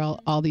 These are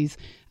all these.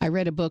 I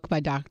read a book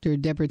by Dr.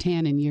 Deborah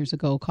Tannen years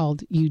ago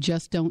called You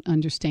Just Don't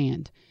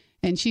Understand.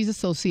 And she's a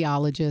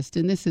sociologist,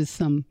 and this is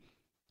some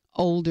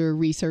older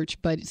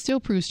research, but it still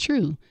proves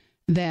true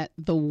that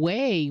the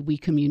way we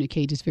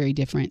communicate is very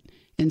different.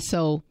 And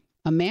so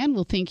a man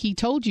will think he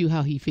told you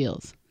how he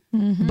feels,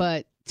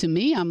 but to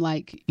me, I'm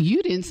like,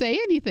 you didn't say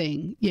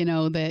anything,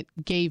 that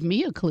gave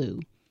me a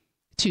clue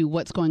to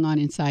what's going on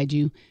inside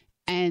you.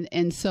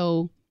 And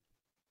so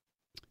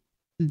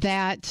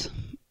that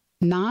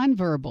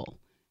nonverbal,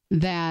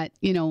 that,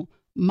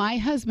 my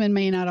husband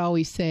may not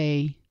always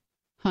say,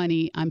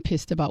 honey, I'm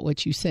pissed about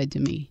what you said to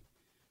me,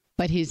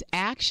 but his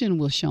action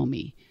will show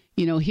me.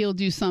 He'll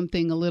do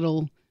something a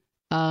little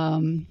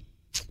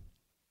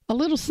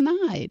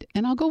snide,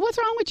 and I'll go, what's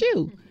wrong with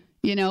you?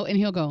 And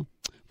he'll go,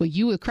 well,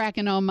 you were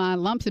cracking on my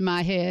lumps in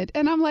my head.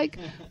 And I'm like,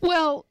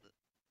 well,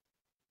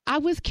 I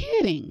was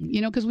kidding,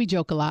 because we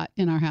joke a lot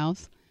in our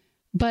house.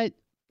 But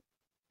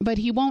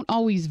he won't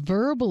always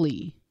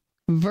verbally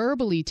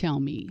tell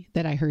me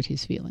that I hurt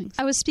his feelings.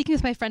 I was speaking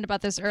with my friend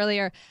about this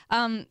earlier.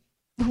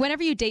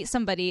 Whenever you date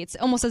somebody, it's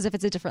almost as if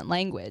it's a different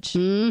language.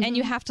 Mm-hmm. And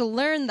you have to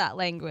learn that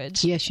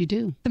language. Yes, you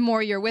do. The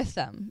more you're with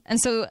them.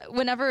 And so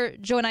whenever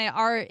Joe and I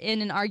are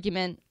in an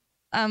argument,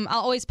 I'll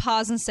always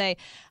pause and say,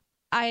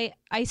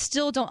 I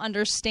still don't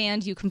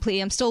understand you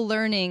completely. I'm still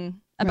learning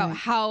about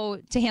how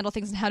to handle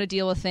things and how to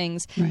deal with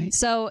things. Right.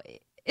 So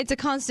it's a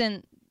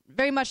constant,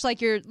 very much like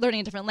you're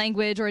learning a different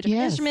language or a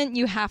different instrument.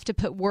 You have to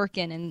put work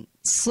in, and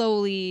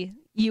slowly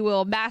you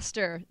will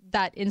master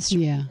that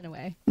instrument in a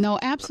way. No,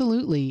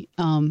 absolutely.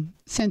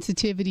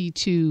 Sensitivity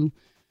to,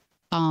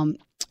 I'm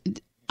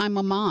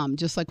a mom,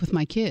 just like with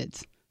my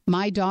kids.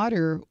 My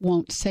daughter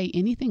won't say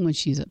anything when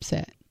she's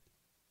upset,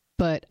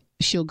 but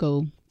she'll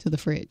go to the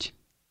fridge.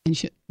 And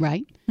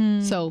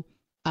so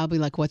I'll be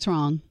like, what's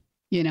wrong?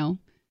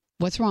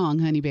 What's wrong,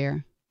 honey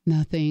bear?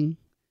 Nothing.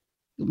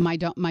 My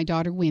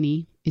daughter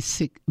Winnie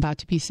is about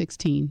to be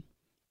 16,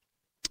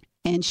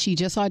 and she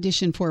just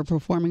auditioned for a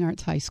performing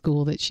arts high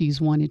school that she's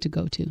wanted to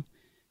go to,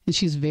 and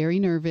she's very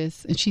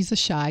nervous, and she's a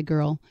shy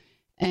girl,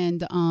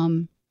 and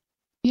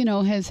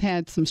has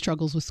had some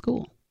struggles with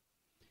school.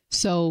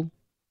 So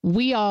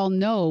we all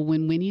know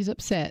when Winnie's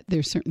upset,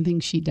 there's certain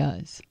things she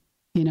does,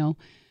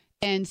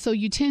 And so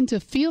you tend to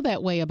feel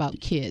that way about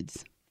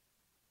kids.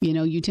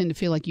 You tend to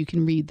feel like you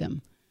can read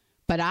them.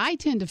 But I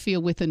tend to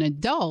feel with an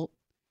adult,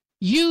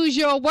 use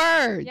your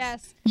words.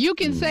 Yes. You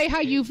can say how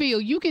you feel.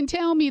 You can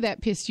tell me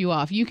that pissed you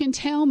off. You can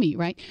tell me,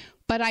 right?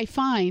 But I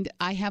find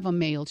I have a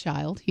male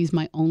child. He's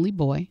my only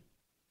boy.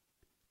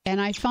 And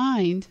I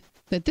find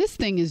that this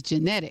thing is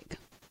genetic.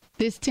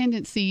 This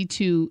tendency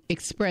to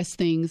express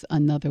things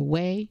another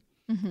way,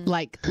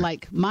 like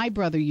my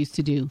brother used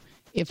to do.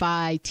 If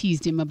I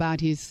teased him about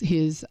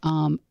his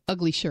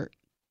ugly shirt,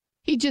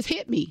 he'd just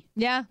hit me.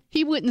 Yeah.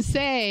 He wouldn't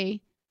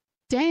say,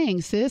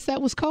 dang, sis,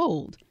 that was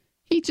cold.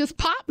 He just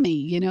popped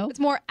me, It's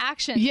more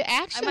action. Yeah,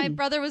 action. My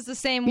brother was the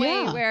same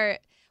way where,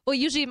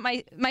 usually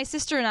my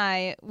sister and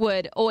I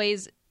would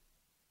always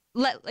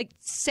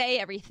say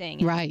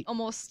everything. Right.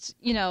 Almost,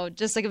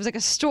 just like it was like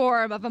a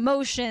storm of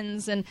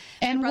emotions. And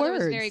my brother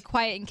was very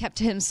quiet and kept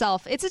to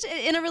himself.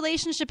 In a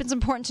relationship, it's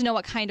important to know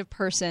what kind of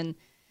person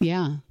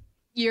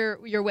you're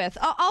with.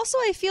 Also,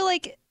 I feel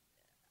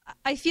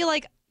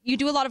like you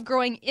do a lot of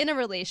growing in a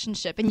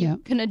relationship, and you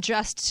can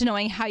adjust to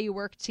knowing how you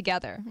work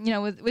together.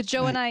 With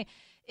Joe and I,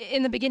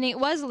 in the beginning, it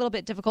was a little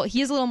bit difficult.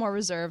 He is a little more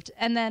reserved.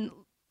 And then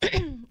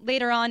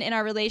later on in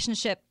our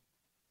relationship,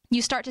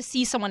 you start to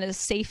see someone as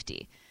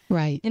safety.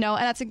 Right. And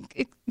that's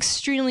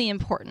extremely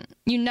important.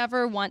 You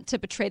never want to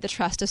betray the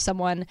trust of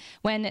someone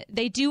when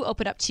they do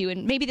open up to you,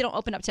 and maybe they don't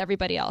open up to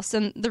everybody else.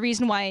 And the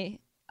reason why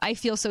I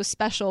feel so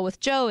special with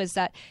Joe is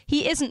that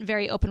he isn't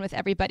very open with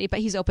everybody, but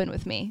he's open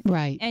with me.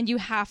 Right. And you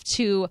have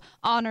to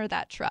honor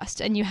that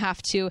trust, and you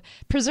have to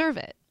preserve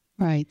it.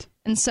 Right.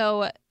 And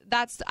so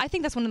I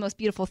think that's one of the most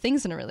beautiful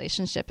things in a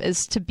relationship,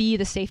 is to be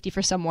the safety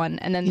for someone,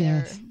 and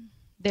then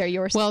they're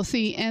yours. Well,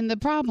 see, and the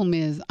problem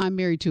is I'm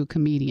married to a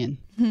comedian.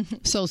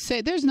 So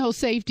there's no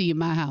safety in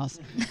my house.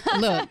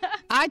 Look,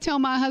 I tell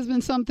my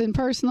husband something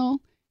personal,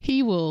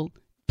 he will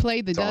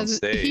play the dozens.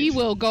 He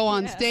will go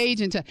on stage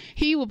and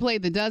he will play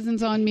the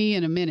dozens on me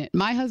in a minute.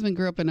 My husband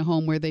grew up in a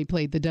home where they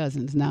played the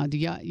dozens. Now, do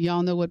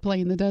y'all know what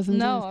playing the dozens is?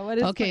 No, what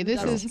is okay,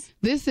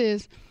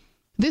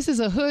 this is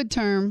a hood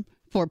term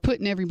for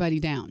putting everybody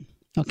down.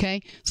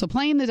 Okay, so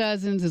playing the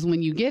dozens is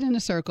when you get in a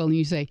circle and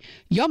you say,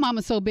 your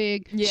mama's so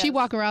big, she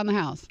walk around the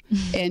house.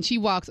 And she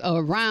walks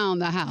around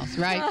the house,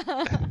 right?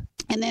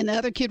 And then the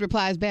other kid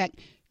replies back,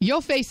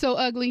 your face so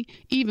ugly,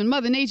 even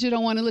Mother Nature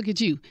don't want to look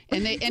at you.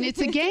 And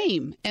it's a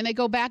game, and they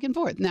go back and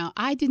forth. Now,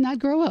 I did not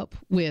grow up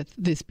with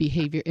this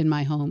behavior in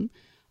my home,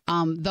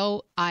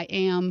 though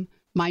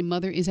my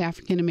mother is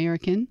African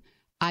American.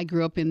 I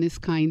grew up in this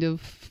kind of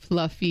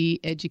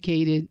fluffy,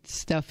 educated,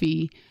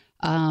 stuffy,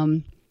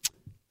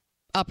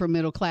 upper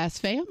middle class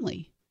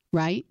family,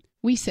 right?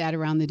 We sat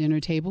around the dinner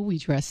table, we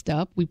dressed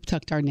up, we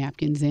tucked our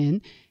napkins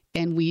in,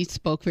 and we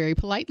spoke very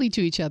politely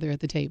to each other at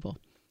the table.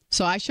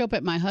 So I show up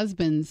at my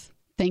husband's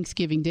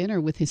Thanksgiving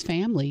dinner with his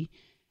family,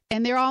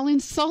 and they're all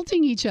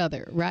insulting each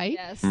other, right?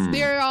 Yes.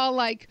 They're all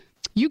like,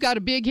 you got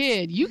a big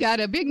head, you got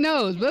a big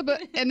nose, blah, blah.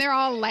 And they're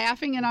all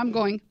laughing, and I'm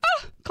going,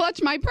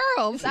 clutch my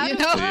pearls, you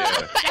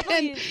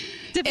know?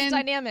 Different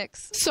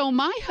dynamics. So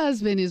my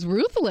husband is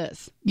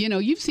ruthless. You know,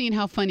 you've seen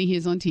how funny he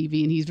is on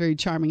TV, and he's very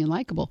charming and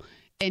likable,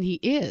 and he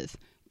is.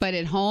 But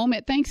at home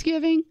at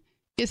Thanksgiving,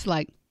 it's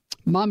like,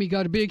 Mommy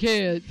got a big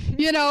head,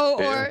 you know,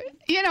 or,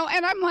 you know,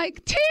 and I'm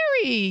like,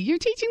 Terry, you're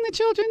teaching the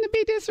children to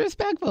be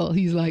disrespectful.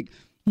 He's like,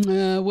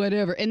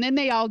 whatever. And then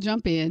they all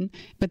jump in,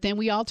 but then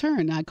we all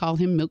turn. I call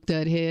him Milk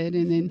Dud Head,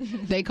 and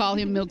then they call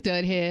him Milk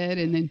Dud Head.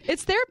 And then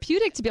it's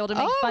therapeutic to be able to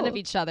make fun of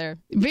each other.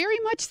 Very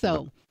much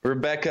so.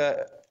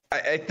 Rebecca,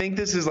 I think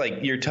this is like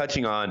you're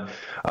touching on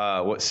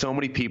what so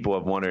many people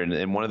have wondered.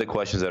 And one of the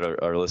questions that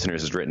our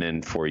listeners has written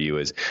in for you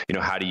is, you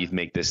know, how do you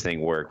make this thing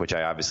work? Which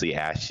I obviously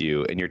asked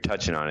you, and you're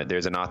touching on it.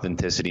 There's an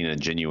authenticity and a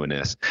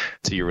genuineness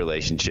to your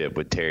relationship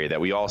with Terry that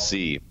we all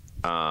see.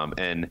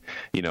 And,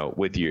 you know,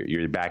 with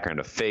your background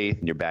of faith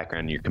and your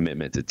background and your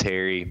commitment to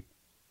Terry,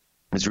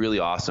 it's really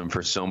awesome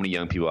for so many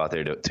young people out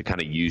there to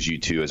kind of use you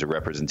too as a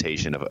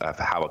representation of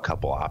how a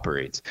couple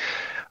operates.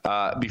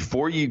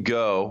 Before you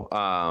go,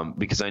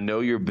 because I know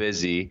you're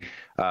busy,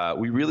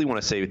 we really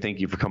want to say thank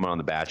you for coming on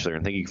The Bachelor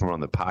and thank you for coming on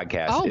the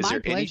podcast. Oh, Is my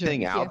there pleasure.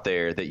 anything out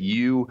there that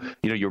you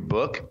know, your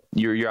book,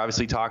 you're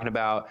obviously talking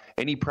about,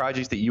 any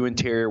projects that you and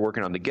Terry are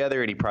working on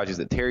together, any projects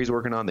that Terry's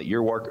working on that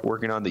you're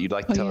working on that you'd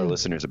like to tell our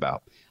listeners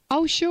about?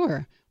 Oh,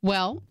 sure.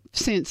 Well,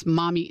 since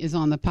Mommy is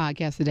on the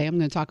podcast today, I'm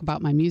going to talk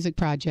about my music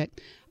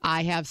project.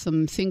 I have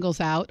some singles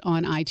out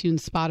on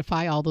iTunes,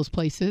 Spotify, all those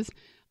places,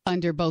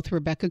 under both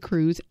Rebecca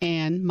Cruz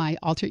and my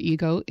alter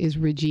ego is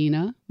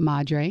Regina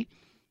Madre.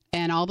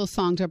 And all those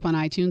songs are up on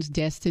iTunes,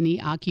 Destiny,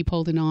 I'll Keep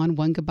Holding On,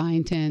 One Goodbye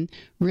and 10.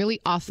 Really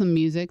awesome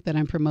music that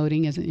I'm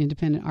promoting as an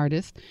independent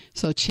artist.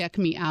 So check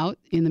me out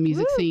in the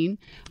music scene,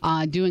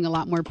 doing a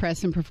lot more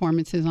press and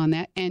performances on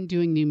that and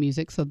doing new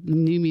music. So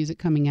new music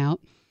coming out.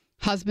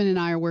 Husband and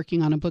I are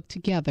working on a book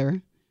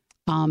together,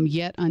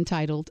 yet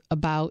untitled,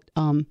 about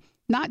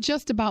not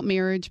just about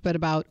marriage, but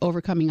about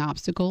overcoming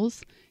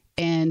obstacles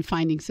and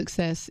finding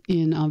success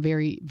in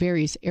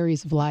various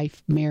areas of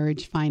life,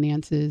 marriage,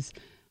 finances,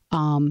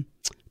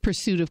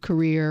 pursuit of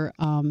career,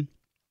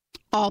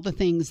 all the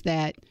things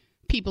that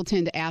people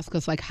tend to ask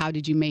us, like, how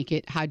did you make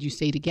it? How did you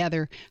stay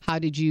together? How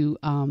did you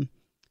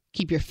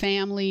keep your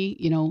family?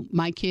 You know,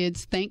 my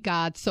kids, thank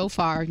God, so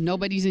far,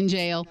 nobody's in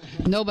jail.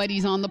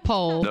 Nobody's on the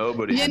pole.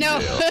 Nobody's in jail.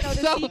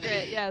 So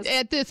secret, yes.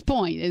 At this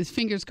point, is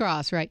fingers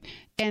crossed, right?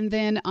 And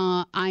then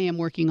I am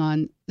working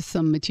on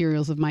some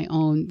materials of my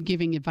own,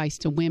 giving advice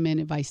to women,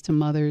 advice to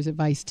mothers,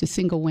 advice to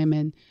single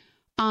women.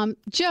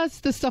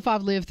 Just the stuff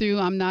I've lived through.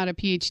 I'm not a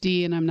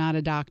PhD and I'm not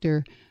a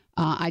doctor.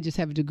 I just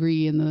have a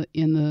degree a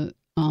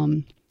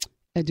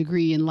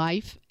degree in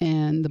life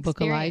and the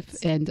book of life.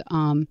 And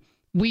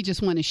we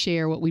just want to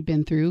share what we've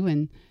been through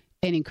and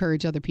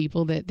encourage other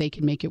people that they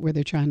can make it where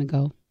they're trying to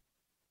go.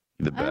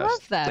 The best. I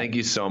love that. Thank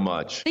you so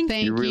much.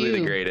 Thank You're really you.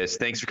 the greatest.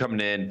 Thanks for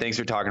coming in. Thanks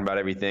for talking about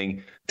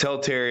everything. Tell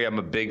Terry I'm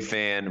a big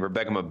fan.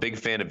 Rebecca, I'm a big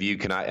fan of you.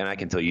 I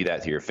can tell you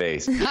that to your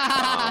face.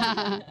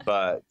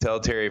 But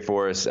tell Terry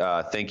for us.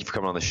 Thank you for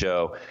coming on the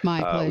show.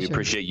 My pleasure. We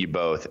appreciate you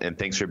both, and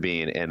thanks for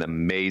being an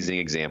amazing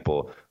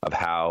example of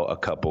how a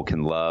couple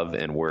can love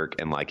and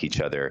work and like each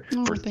other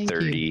for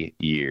 30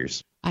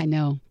 years. I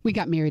know. We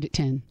got married at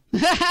 10.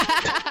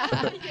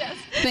 Yes.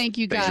 Thank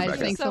you, guys. Rebecca.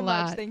 Thanks so a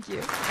lot. much. Thank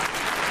you.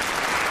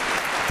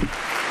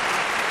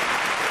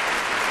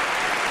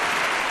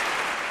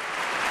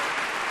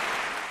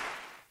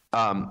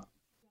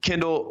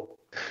 Kendall,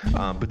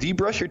 but do you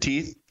brush your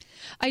teeth?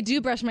 I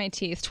do brush my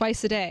teeth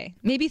twice a day,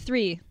 maybe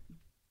 3.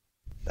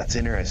 That's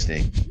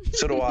interesting.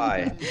 So do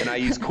I, and I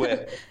use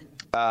Quip.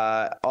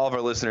 All of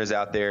our listeners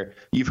out there,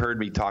 you've heard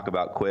me talk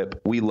about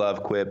Quip. We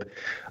love Quip.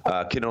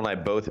 Kendall and I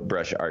both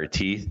brush our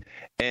teeth.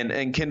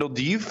 And Kendall,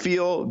 do you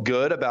feel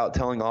good about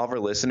telling all of our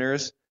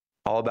listeners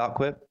all about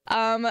Quip?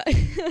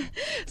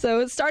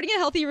 So starting a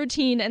healthy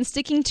routine and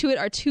sticking to it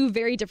are two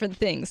very different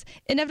things.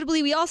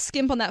 Inevitably, we all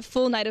skimp on that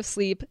full night of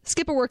sleep,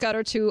 skip a workout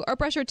or two, or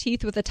brush our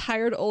teeth with a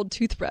tired old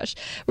toothbrush.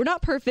 We're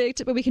not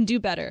perfect, but we can do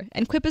better.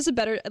 And Quip is a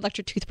better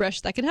electric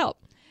toothbrush that can help.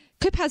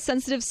 Quip has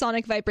sensitive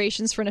sonic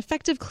vibrations for an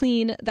effective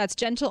clean that's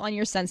gentle on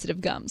your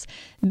sensitive gums.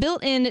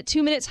 Built-in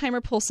 2-minute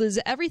timer pulses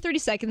every 30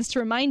 seconds to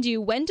remind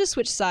you when to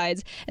switch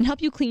sides and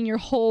help you clean your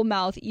whole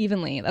mouth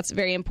evenly. That's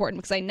very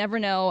important because I never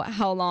know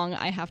how long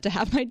I have to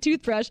have my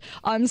toothbrush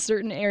on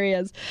certain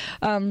areas.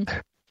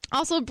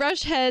 Also,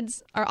 brush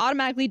heads are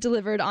automatically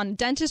delivered on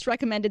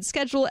dentist-recommended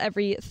schedule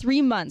every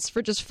 3 months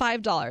for just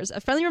 $5.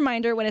 A friendly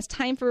reminder when it's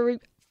time for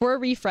a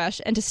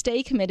refresh and to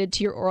stay committed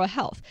to your oral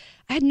health.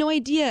 I had no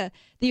idea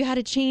that you had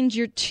to change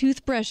your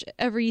toothbrush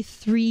every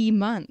 3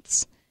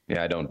 months.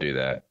 Yeah, I don't do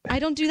that. I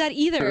don't do that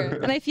either.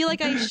 And I feel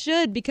like I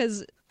should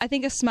because I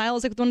think a smile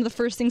is like one of the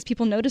first things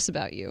people notice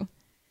about you.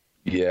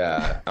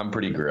 Yeah, I'm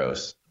pretty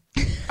gross.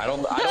 I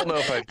don't know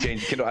if I've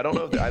changed Kendall. I don't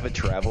know if I have a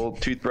travel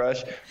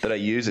toothbrush that I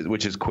use,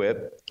 which is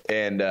Quip.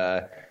 And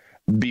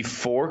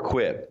before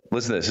Quip,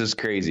 listen to this. This is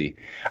crazy.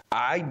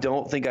 I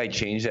don't think I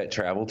changed that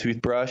travel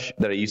toothbrush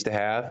that I used to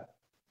have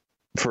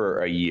for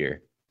a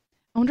year.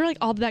 I wonder, like,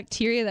 all the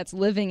bacteria that's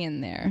living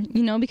in there,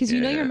 you know, because you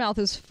know your mouth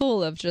is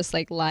full of just,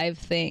 like, live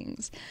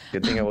things.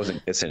 Good thing I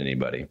wasn't kissing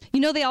anybody. You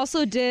know, they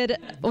also did,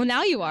 well,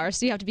 now you are,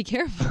 so you have to be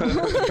careful.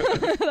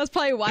 That's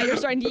probably why you're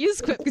starting to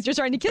use Quip, because you're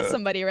starting to kiss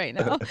somebody right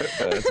now. That's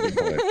a good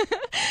point.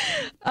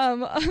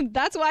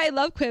 That's why I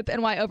love Quip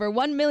and why over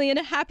 1 million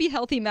happy,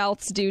 healthy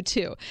mouths do,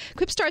 too.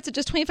 Quip starts at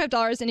just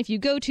 $25, and if you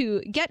go to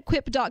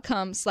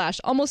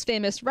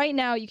getquip.com/almostfamous right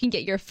now, you can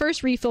get your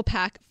first refill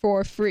pack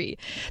for free.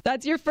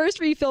 That's your first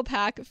refill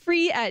pack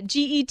free at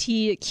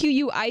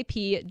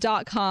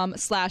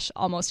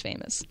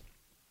getquip.com/almostfamous.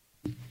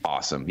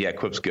 Awesome. Yeah,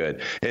 Quip's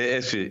good.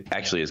 It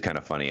actually is kind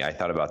of funny. I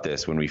thought about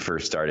this when we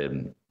first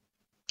started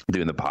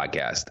doing the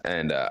podcast,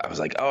 and I was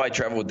like, I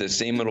travel with this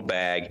same little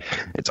bag.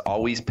 It's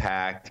always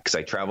packed because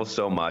I travel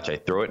so much. I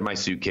throw it in my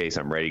suitcase.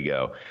 I'm ready to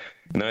go.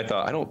 And then I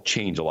thought, I don't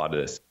change a lot of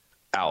this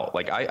out.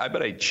 Like, I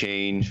bet I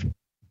change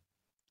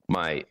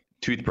my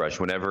toothbrush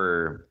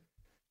whenever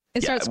I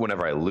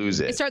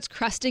lose it. It starts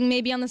crusting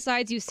maybe on the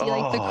sides. You see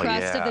like the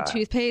crust of the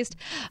toothpaste.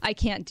 I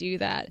can't do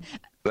that.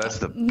 That's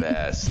the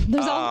best.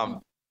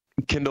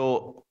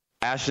 Kendall,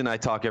 Ashley and I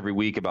talk every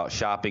week about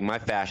shopping. My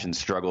fashion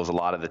struggles a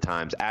lot of the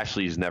times.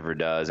 Ashley's never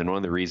does. And one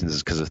of the reasons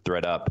is because of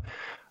ThredUp.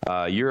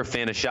 You're a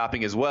fan of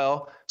shopping as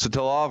well. So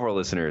tell all of our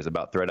listeners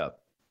about ThredUp.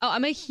 Oh,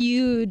 I'm a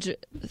huge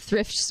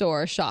thrift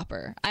store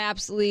shopper. I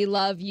absolutely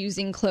love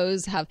using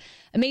clothes, have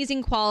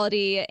amazing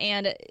quality,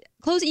 and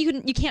clothes that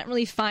you can't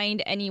really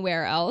find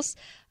anywhere else.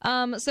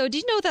 So did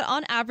you know that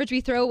on average we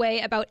throw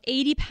away about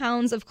 80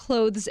 pounds of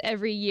clothes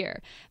every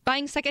year?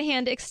 Buying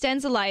secondhand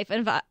extends the life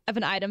of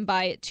an item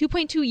by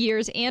 2.2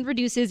 years and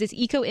reduces its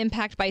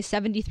eco-impact by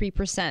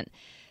 73%.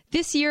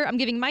 This year, I'm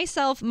giving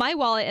myself, my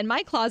wallet, and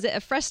my closet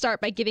a fresh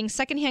start by giving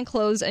secondhand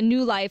clothes a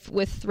new life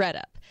with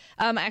ThredUp.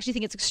 I actually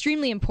think it's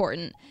extremely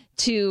important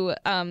to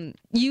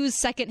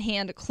use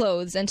secondhand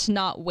clothes and to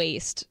not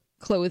waste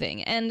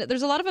clothing. And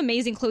there's a lot of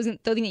amazing clothing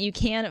that you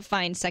can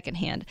find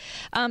secondhand.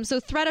 So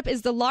ThredUp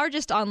is the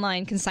largest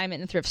online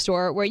consignment and thrift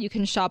store where you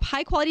can shop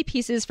high-quality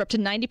pieces for up to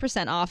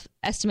 90% off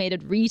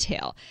estimated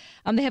retail.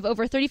 They have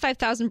over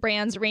 35,000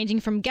 brands ranging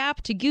from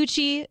Gap to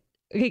Gucci.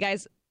 Okay,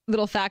 guys.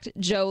 Little fact,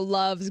 Joe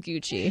loves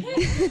Gucci.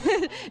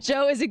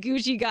 Joe is a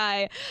Gucci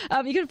guy.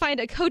 You can find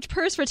a Coach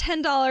purse for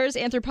 $10,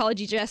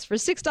 Anthropologie dress for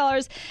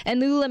 $6,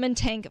 and Lululemon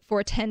tank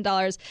for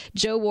 $10.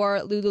 Joe wore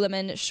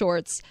Lululemon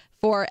shorts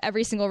for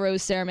every single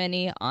rose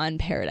ceremony on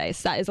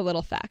Paradise. That is a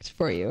little fact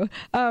for you.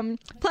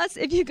 Plus,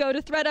 if you go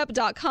to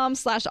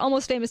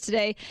thredup.com/almostfamous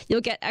today,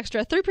 you'll get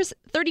extra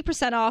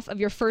 30% off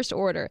of your first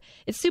order.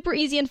 It's super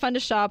easy and fun to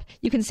shop.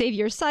 You can save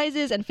your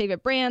sizes and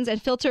favorite brands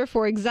and filter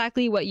for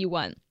exactly what you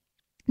want.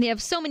 They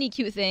have so many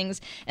cute things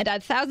and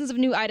add thousands of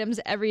new items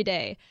every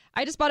day.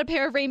 I just bought a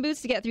pair of rain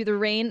boots to get through the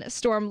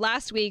rainstorm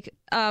last week.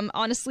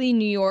 Honestly,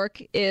 New York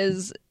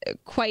is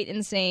quite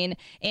insane,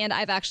 and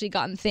I've actually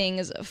gotten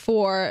things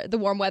for the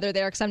warm weather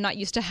there because I'm not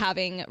used to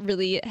having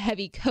really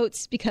heavy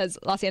coats because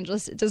Los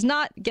Angeles does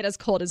not get as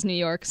cold as New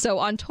York. So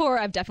on tour,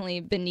 I've definitely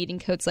been needing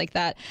coats like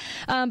that.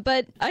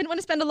 But I didn't want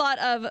to spend a lot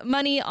of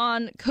money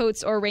on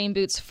coats or rain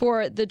boots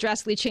for the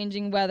drastically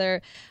changing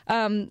weather.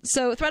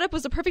 So ThredUp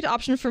was the perfect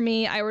option for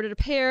me. I ordered a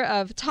pair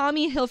of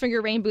Tommy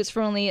Hilfiger rain boots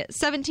for only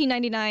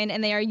 $17.99,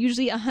 and they are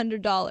usually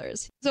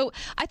 $100. So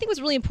I think what's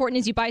really important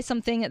is you buy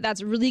something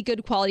that's really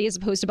good quality as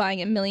opposed to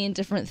buying a million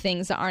different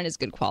things that aren't as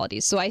good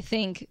quality. So I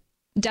think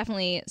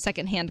definitely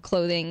secondhand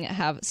clothing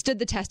have stood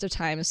the test of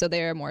time, so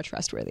they're more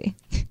trustworthy.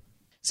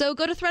 So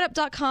go to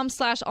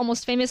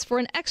thredup.com/almostfamous for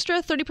an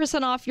extra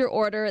 30% off your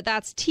order.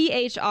 That's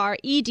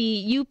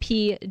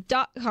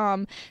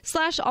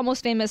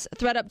thredup.com/almostfamous,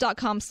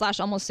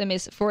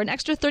 thredup.com/almostfamous for an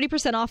extra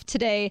 30% off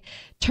today.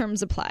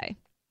 Terms apply.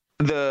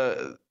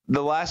 The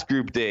the last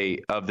group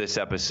date of this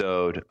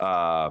episode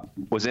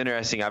was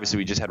interesting. Obviously,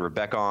 we just had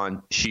Rebecca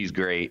on. She's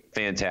great,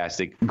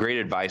 fantastic, great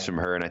advice from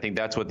her. And I think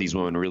that's what these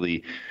women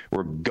really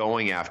were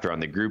going after on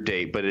the group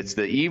date. But it's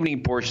the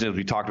evening portion, as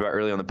we talked about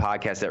earlier on the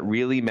podcast, that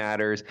really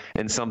matters.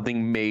 And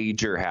something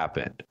major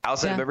happened.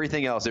 Outside of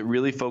everything else, it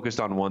really focused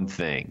on one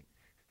thing.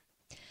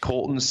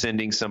 Colton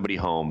sending somebody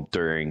home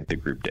during the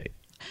group date.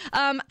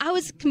 I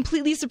was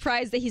completely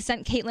surprised that he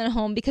sent Caitlin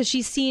home because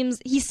he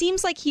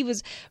seems like he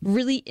was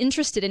really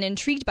interested and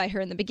intrigued by her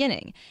in the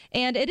beginning.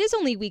 And it is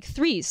only week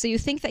 3, so you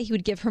think that he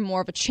would give her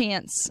more of a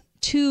chance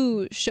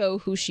to show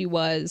who she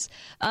was.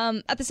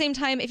 At the same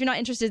time, if you're not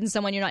interested in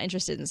someone, you're not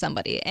interested in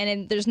somebody.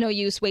 And there's no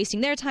use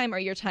wasting their time or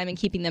your time and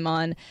keeping them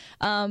on.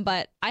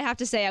 But I have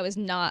to say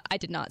I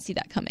did not see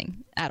that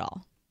coming at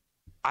all.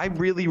 I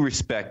really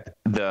respect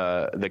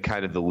the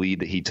kind of the lead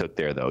that he took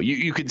there, though.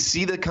 You could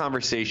see the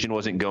conversation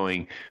wasn't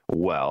going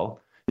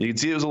well. You could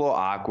see it was a little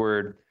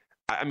awkward.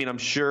 I mean, I'm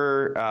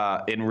sure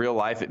in real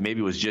life it maybe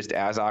was just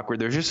as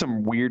awkward. There's just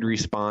some weird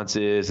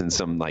responses and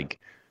some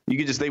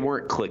they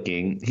weren't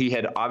clicking. He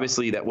had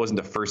obviously that wasn't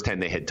the first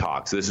time they had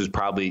talked, so this was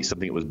probably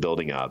something that was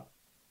building up.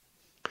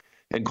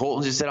 And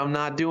Colton just said, "I'm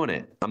not doing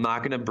it. I'm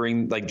not going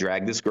to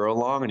drag this girl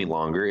along any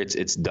longer.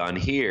 It's done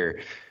here."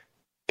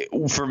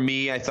 For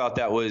me, I thought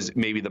that was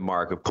maybe the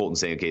mark of Colton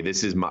saying, okay,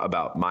 this is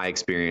about my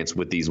experience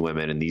with these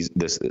women and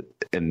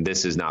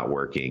this is not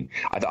working.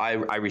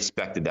 I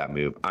respected that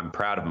move. I'm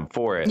proud of him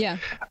for it. Yeah.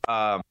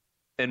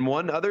 And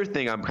one other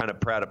thing I'm kind of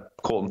proud of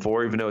Colton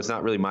for, even though it's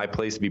not really my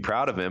place to be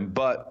proud of him,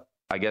 but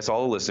I guess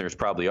all the listeners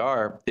probably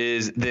are,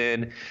 is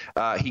then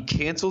he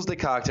cancels the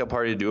cocktail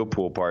party to do a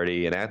pool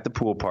party. And at the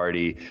pool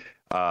party,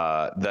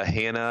 the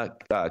Hannah,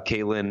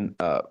 Caitlin,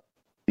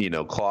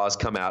 claws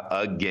come out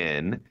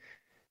again.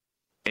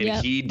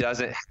 And he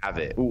doesn't have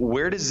it.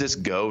 Where does this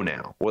go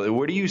now?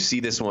 Where do you see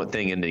this one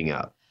thing ending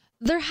up?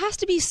 There has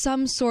to be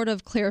some sort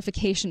of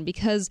clarification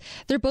because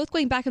they're both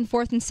going back and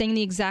forth and saying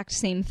the exact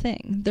same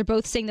thing. They're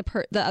both saying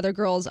the other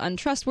girl's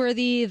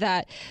untrustworthy,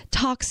 that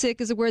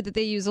toxic is a word that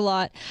they use a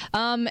lot.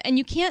 And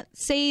you can't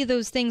say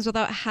those things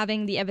without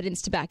having the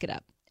evidence to back it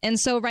up. And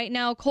so right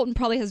now, Colton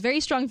probably has very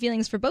strong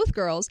feelings for both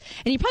girls,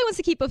 and he probably wants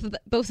to keep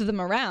both of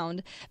them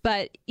around,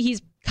 but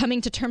he's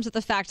coming to terms with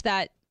the fact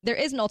that there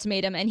is an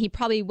ultimatum, and he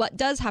probably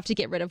does have to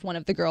get rid of one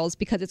of the girls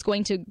because it's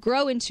going to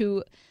grow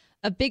into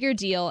a bigger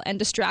deal and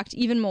distract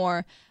even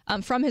more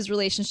from his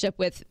relationship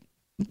with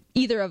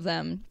either of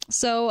them.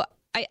 So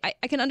I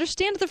can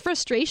understand the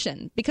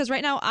frustration because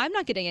right now I'm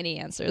not getting any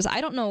answers.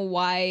 I don't know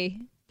why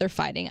they're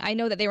fighting. I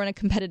know that they were in a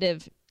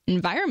competitive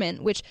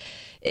environment, which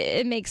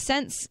it makes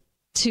sense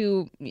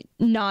to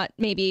not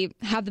maybe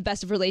have the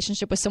best of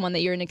relationship with someone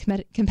that you're in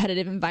a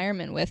competitive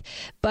environment with.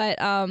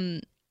 But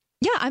I'm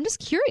just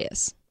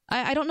curious.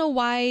 I don't know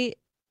why.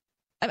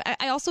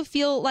 I also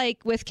feel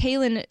like with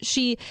Kaylin,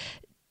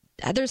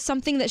 there's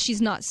something that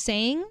she's not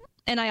saying.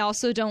 And I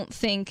also don't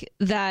think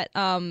that,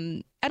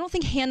 I don't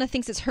think Hannah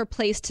thinks it's her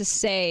place to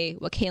say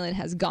what Kaylin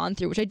has gone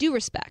through, which I do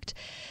respect.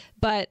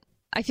 But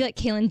I feel like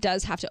Kaylin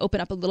does have to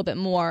open up a little bit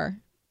more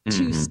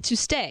to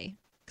stay.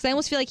 Because I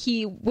almost feel like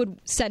he would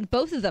send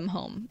both of them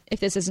home if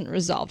this isn't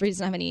resolved or he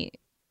doesn't have any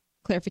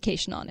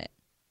clarification on it.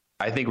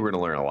 I think we're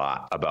going to learn a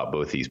lot about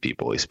both these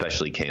people,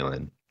 especially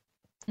Kaylin.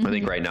 I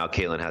think right now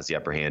Kaylin has the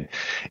upper hand.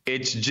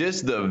 It's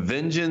just the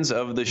vengeance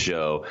of the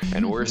show,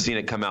 and we're seeing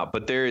it come out.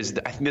 But I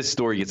think this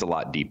story gets a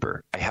lot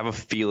deeper. I have a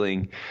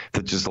feeling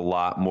that just a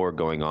lot more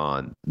going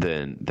on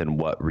than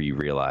what we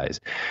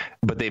realize.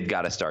 But they've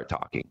got to start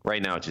talking.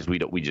 Right now, it's just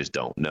we just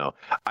don't know.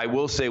 I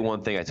will say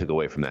one thing I took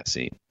away from that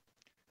scene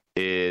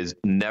is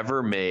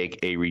never make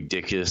a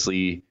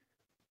ridiculously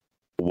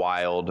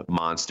wild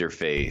monster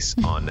face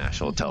on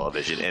national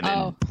television and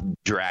then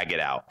drag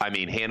it out. I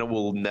mean, Hannah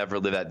will never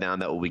live that down.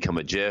 That will become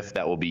a GIF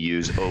that will be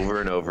used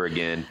over and over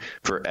again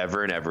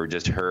forever and ever.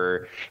 Just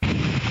her.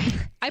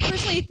 I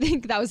personally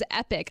think that was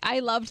epic. I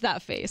loved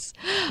that face.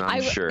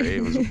 I'm sure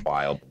it was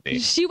wild to me.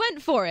 She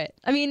went for it.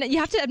 I mean, you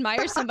have to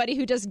admire somebody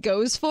who just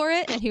goes for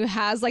it and who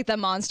has like the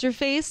monster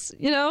face,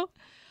 you know?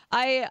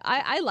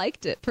 I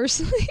liked it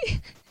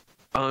personally.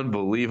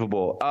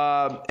 Unbelievable.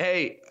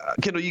 Hey,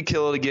 Kendall, you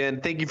kill it again.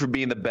 Thank you for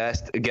being the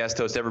best guest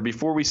host ever.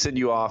 Before we send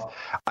you off,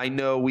 I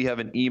know we have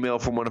an email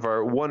from one of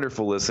our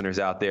wonderful listeners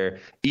out there.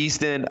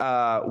 Easton,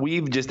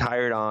 we've just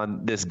hired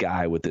on this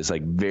guy with this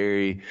like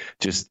very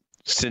just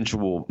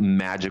sensual,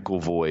 magical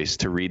voice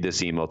to read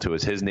this email to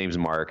us. His name's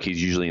Mark.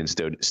 He's usually in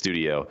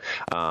studio.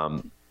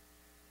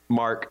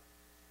 Mark,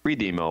 read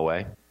the email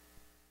away.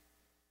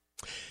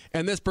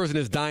 And this person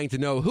is dying to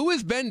know, who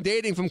has Ben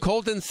dating from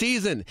Colton's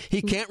season?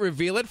 He can't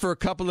reveal it for a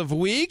couple of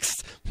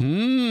weeks?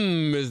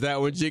 Is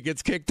that when she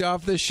gets kicked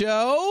off the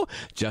show?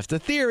 Just a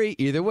theory.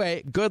 Either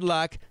way, good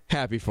luck.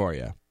 Happy for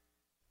you.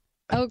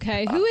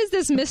 Okay, who is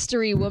this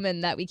mystery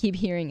woman that we keep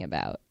hearing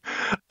about?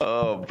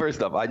 Oh,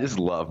 first off, I just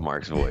love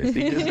Mark's voice.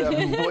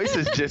 That voice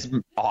is just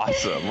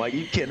awesome. Like,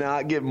 you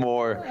cannot get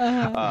more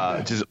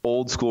just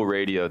old school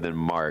radio than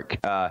Mark.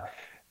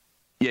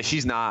 Yeah,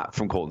 she's not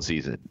from Colton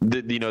season.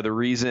 The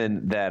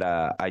reason that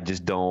I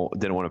just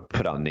didn't want to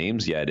put out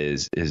names yet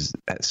is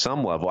at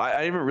some level.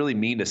 I didn't really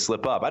mean to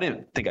slip up. I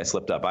didn't think I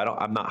slipped up.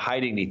 I'm not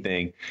hiding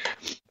anything.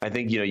 I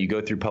think you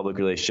go through public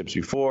relationships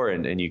before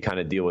and you kind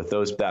of deal with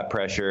that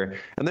pressure,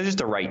 and there's just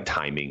the right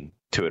timing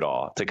to it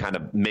all to kind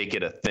of make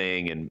it a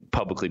thing and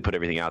publicly put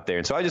everything out there.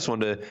 And so I just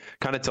wanted to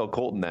kind of tell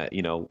Colton that,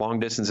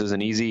 long distance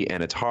isn't easy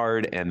and it's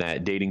hard, and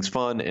that dating's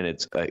fun and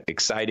it's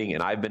exciting.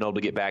 And I've been able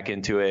to get back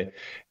into it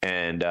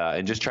and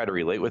just try to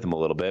relate with him a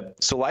little bit.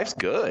 So life's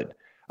good.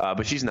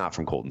 But she's not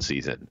from Colton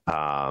season.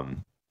 Not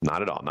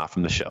at all. Not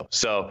from the show.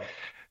 So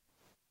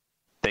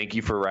thank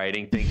you for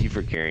writing. Thank you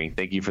for caring.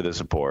 Thank you for the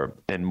support,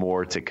 and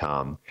more to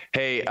come.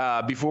 Hey,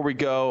 before we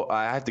go,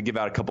 I have to give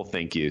out a couple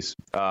thank yous.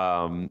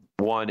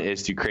 One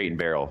is to Crate &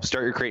 Barrel.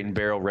 Start your Crate &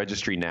 Barrel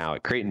registry now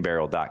at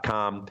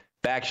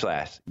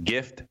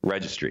crateandbarrel.com/gift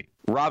registry.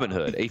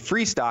 Robinhood, a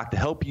free stock to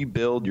help you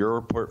build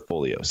your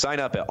portfolio. Sign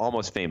up at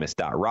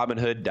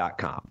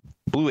almostfamous.robinhood.com.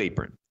 Blue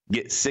Apron,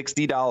 get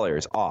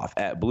 $60 off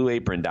at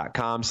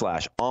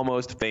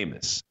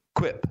blueapron.com/almostfamous.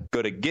 Quip,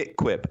 go to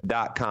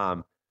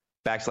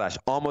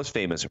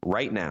getquip.com/almostfamous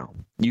right now.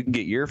 You can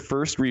get your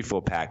first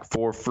refill pack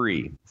for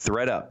free.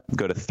 ThreadUp,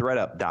 go to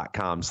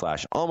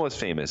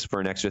threadup.com/almostfamous for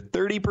an extra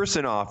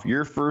 30% off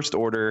your first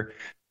order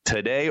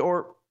today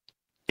or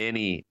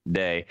any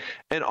day.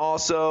 And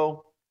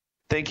also,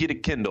 thank you to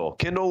Kendall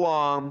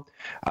Long.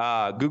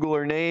 Google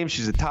her name.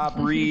 She's a top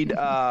read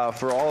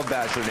for all of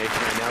Bachelor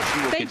Nation right now.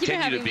 She will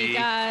continue to be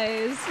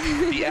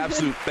the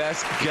absolute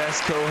best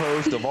guest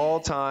co-host of all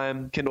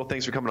time. Kendall,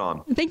 thanks for coming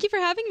on. Thank you for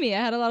having me.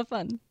 I had a lot of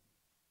fun.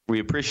 We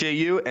appreciate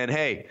you. And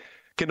hey,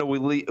 Kendall, we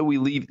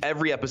leave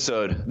every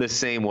episode the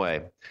same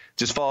way.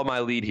 Just follow my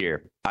lead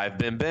here. I've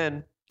been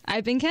Ben.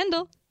 I've been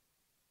Kendall.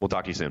 We'll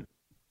talk to you soon.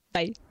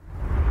 Bye.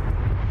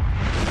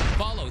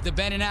 Follow the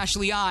Ben and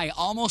Ashley I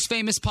Almost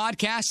Famous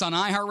podcast on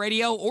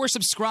iHeartRadio or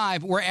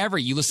subscribe wherever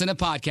you listen to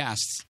podcasts.